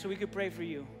your hand so we could pray for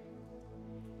you.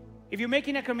 If you're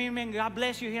making a commitment, God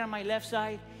bless you here on my left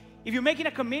side. If you're making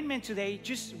a commitment today,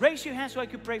 just raise your hand so I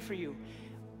could pray for you.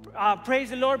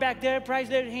 Praise the Lord back there. Praise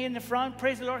the Lord here in the front.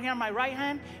 Praise the Lord here on my right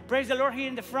hand. Praise the Lord here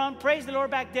in the front. Praise the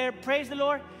Lord back there. Praise the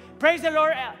Lord. Praise the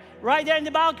Lord right there in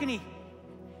the balcony.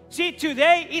 See,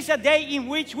 today is a day in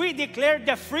which we declare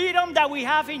the freedom that we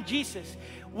have in Jesus.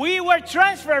 We were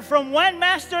transferred from one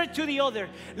master to the other.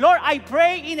 Lord, I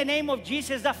pray in the name of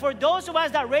Jesus that for those of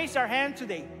us that raise our hand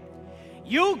today,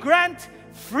 you grant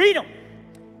freedom.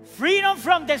 Freedom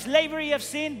from the slavery of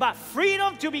sin, but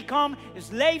freedom to become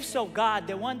slaves of God,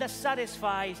 the one that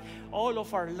satisfies all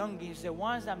of our longings, the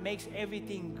one that makes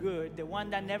everything good, the one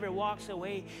that never walks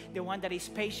away, the one that is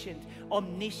patient,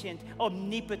 omniscient,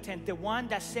 omnipotent, the one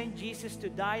that sent Jesus to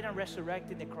die and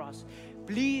resurrect in the cross.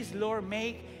 Please, Lord,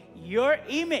 make your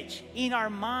image in our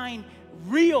mind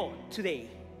real today.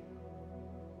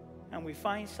 And we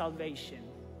find salvation.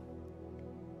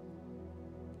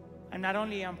 And not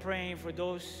only I'm praying for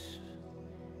those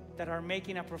that are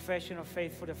making a profession of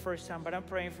faith for the first time, but I'm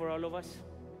praying for all of us.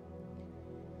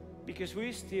 Because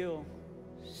we still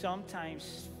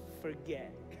sometimes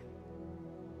forget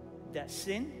that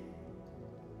sin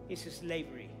is a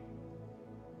slavery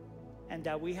and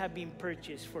that we have been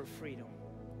purchased for freedom.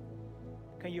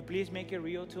 Can you please make it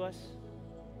real to us?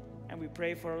 And we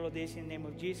pray for all of this in the name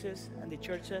of Jesus. And the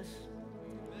church says,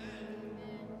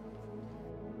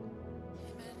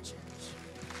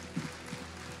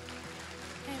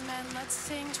 Amen. Let's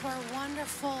sing to our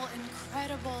wonderful,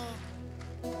 incredible,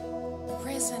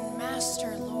 risen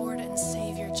Master, Lord, and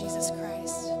Savior, Jesus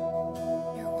Christ.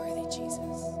 You're worthy, Jesus.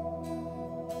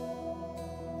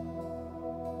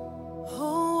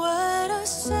 Oh, what a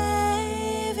Savior.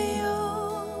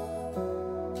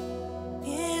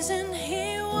 Isn't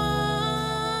He wonderful?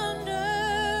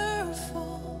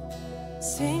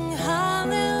 Sing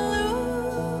hallelujah.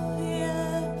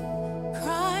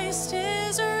 Christ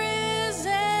is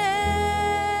risen.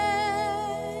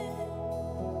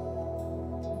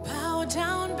 Bow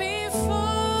down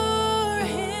before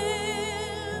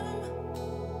Him,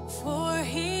 for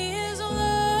He is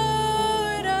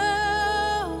Lord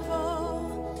of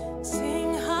all.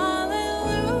 Sing hallelujah.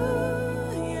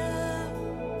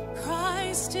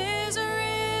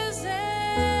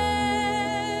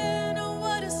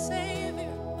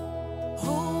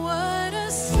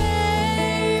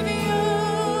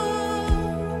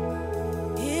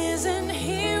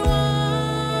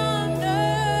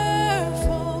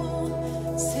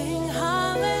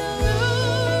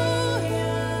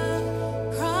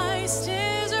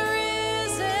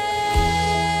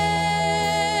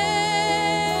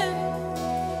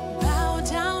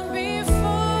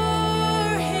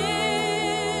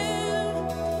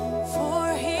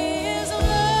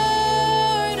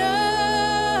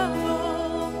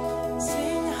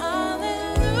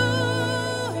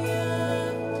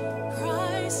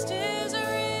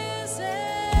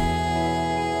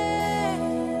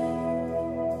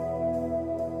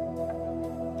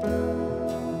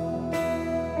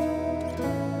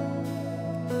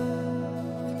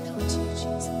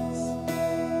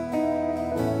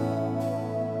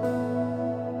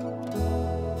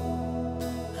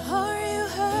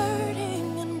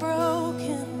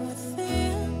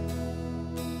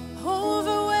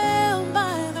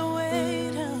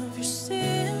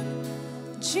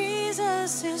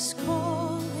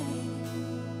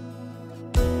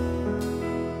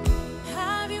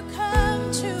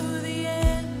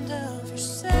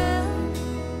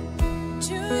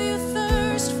 Do you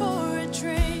thirst for a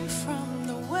drink from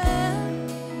the well?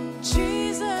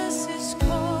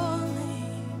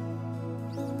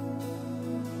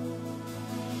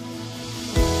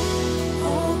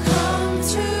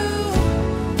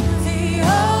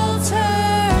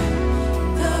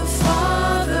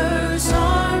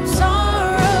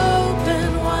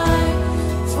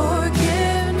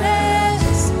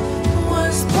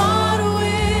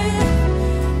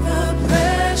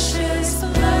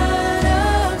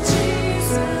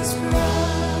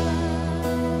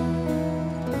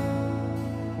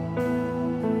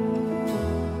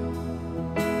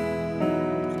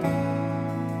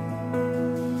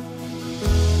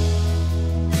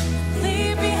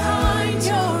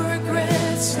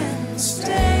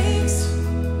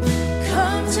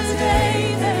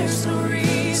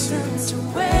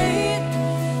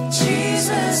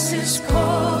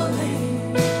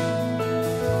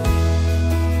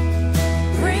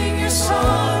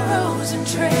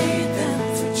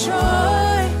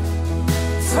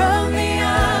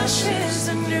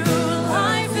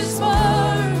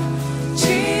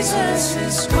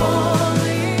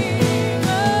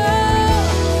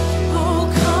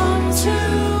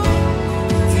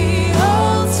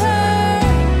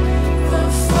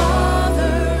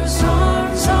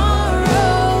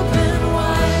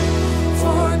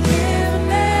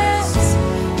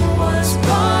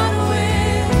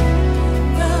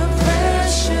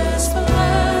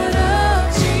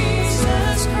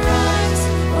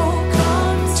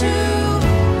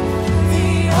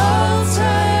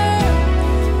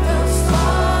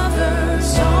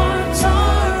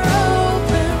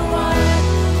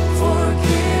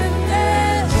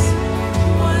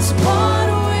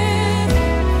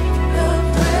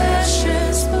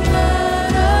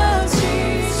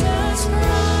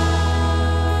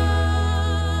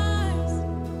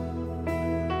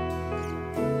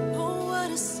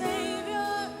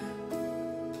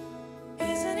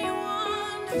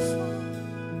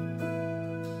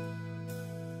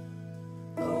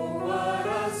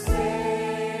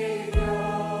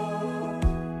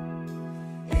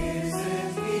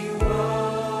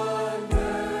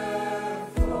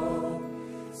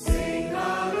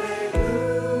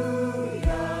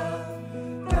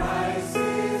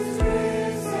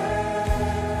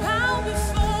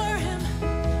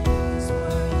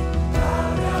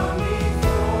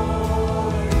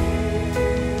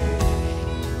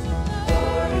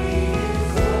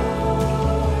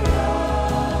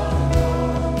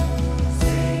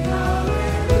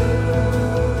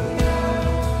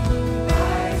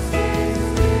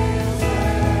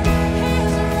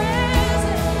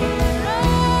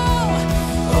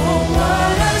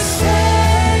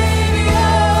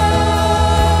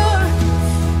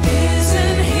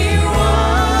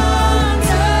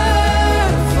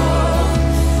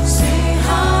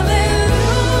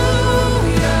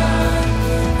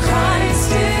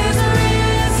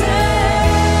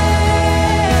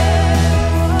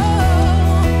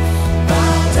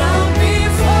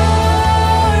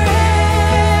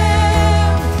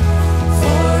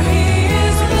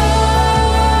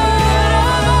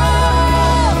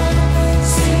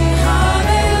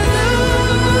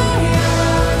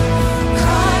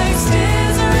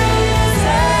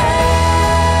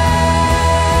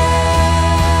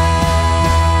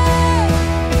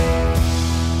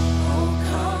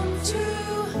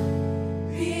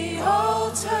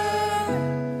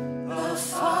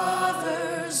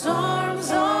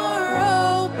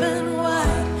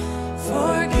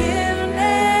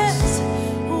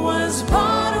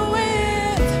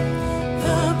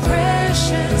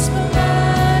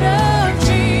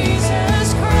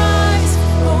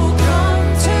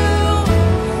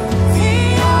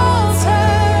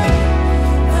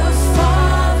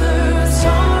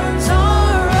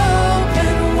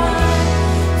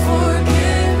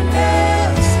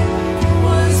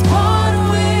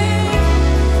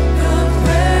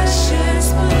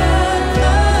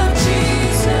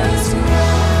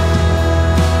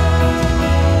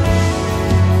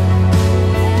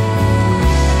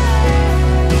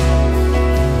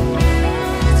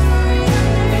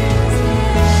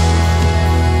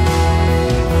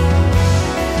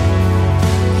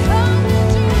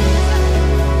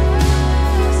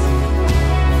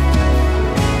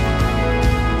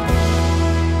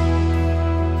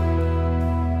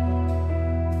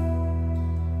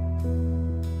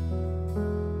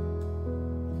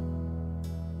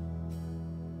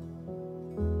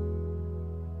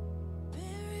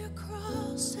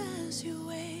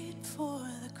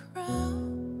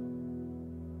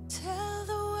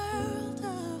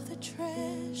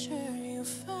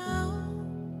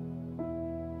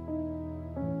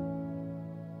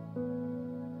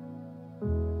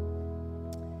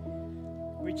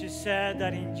 which is said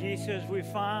that in Jesus we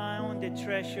found the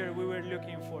treasure we were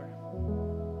looking for.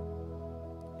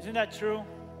 Isn't that true?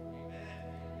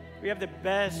 We have the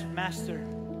best master.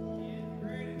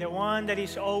 The one that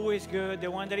is always good,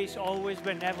 the one that is always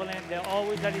benevolent, the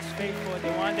always that is faithful,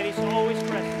 the one that is always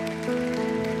present.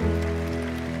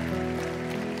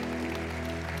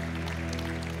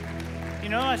 You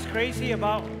know what's crazy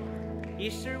about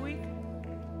Easter week?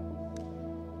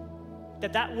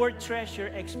 That word treasure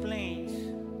explains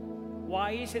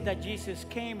why is it that Jesus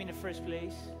came in the first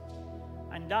place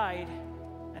and died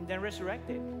and then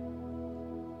resurrected.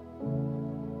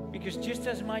 Because just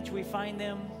as much we find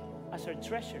them as our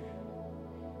treasure,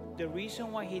 the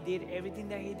reason why he did everything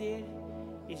that he did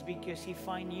is because he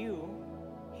found you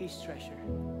his treasure.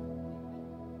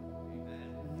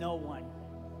 No one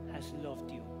has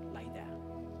loved you like that.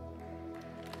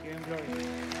 Give him glory.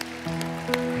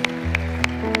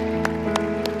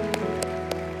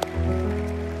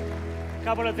 A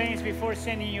couple of things before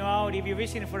sending you out. If you're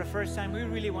visiting for the first time, we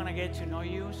really want to get to know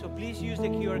you. So please use the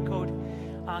QR code.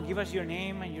 Give us your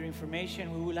name and your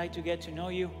information. We would like to get to know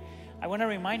you. I want to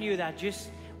remind you that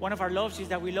just one of our loves is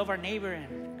that we love our neighbor,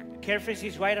 and Carefree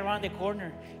is right around the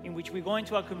corner in which we go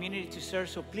into our community to serve.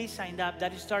 So please sign up.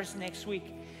 That starts next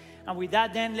week. And with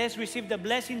that, then, let's receive the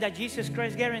blessing that Jesus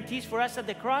Christ guarantees for us at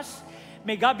the cross.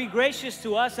 May God be gracious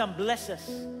to us and bless us,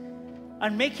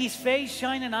 and make his face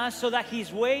shine on us, so that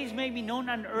his ways may be known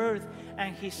on earth,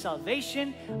 and his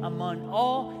salvation among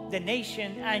all the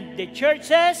nation. And the church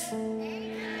says,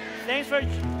 amen. Thanks for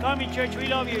coming, church. We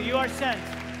love you. You are sent.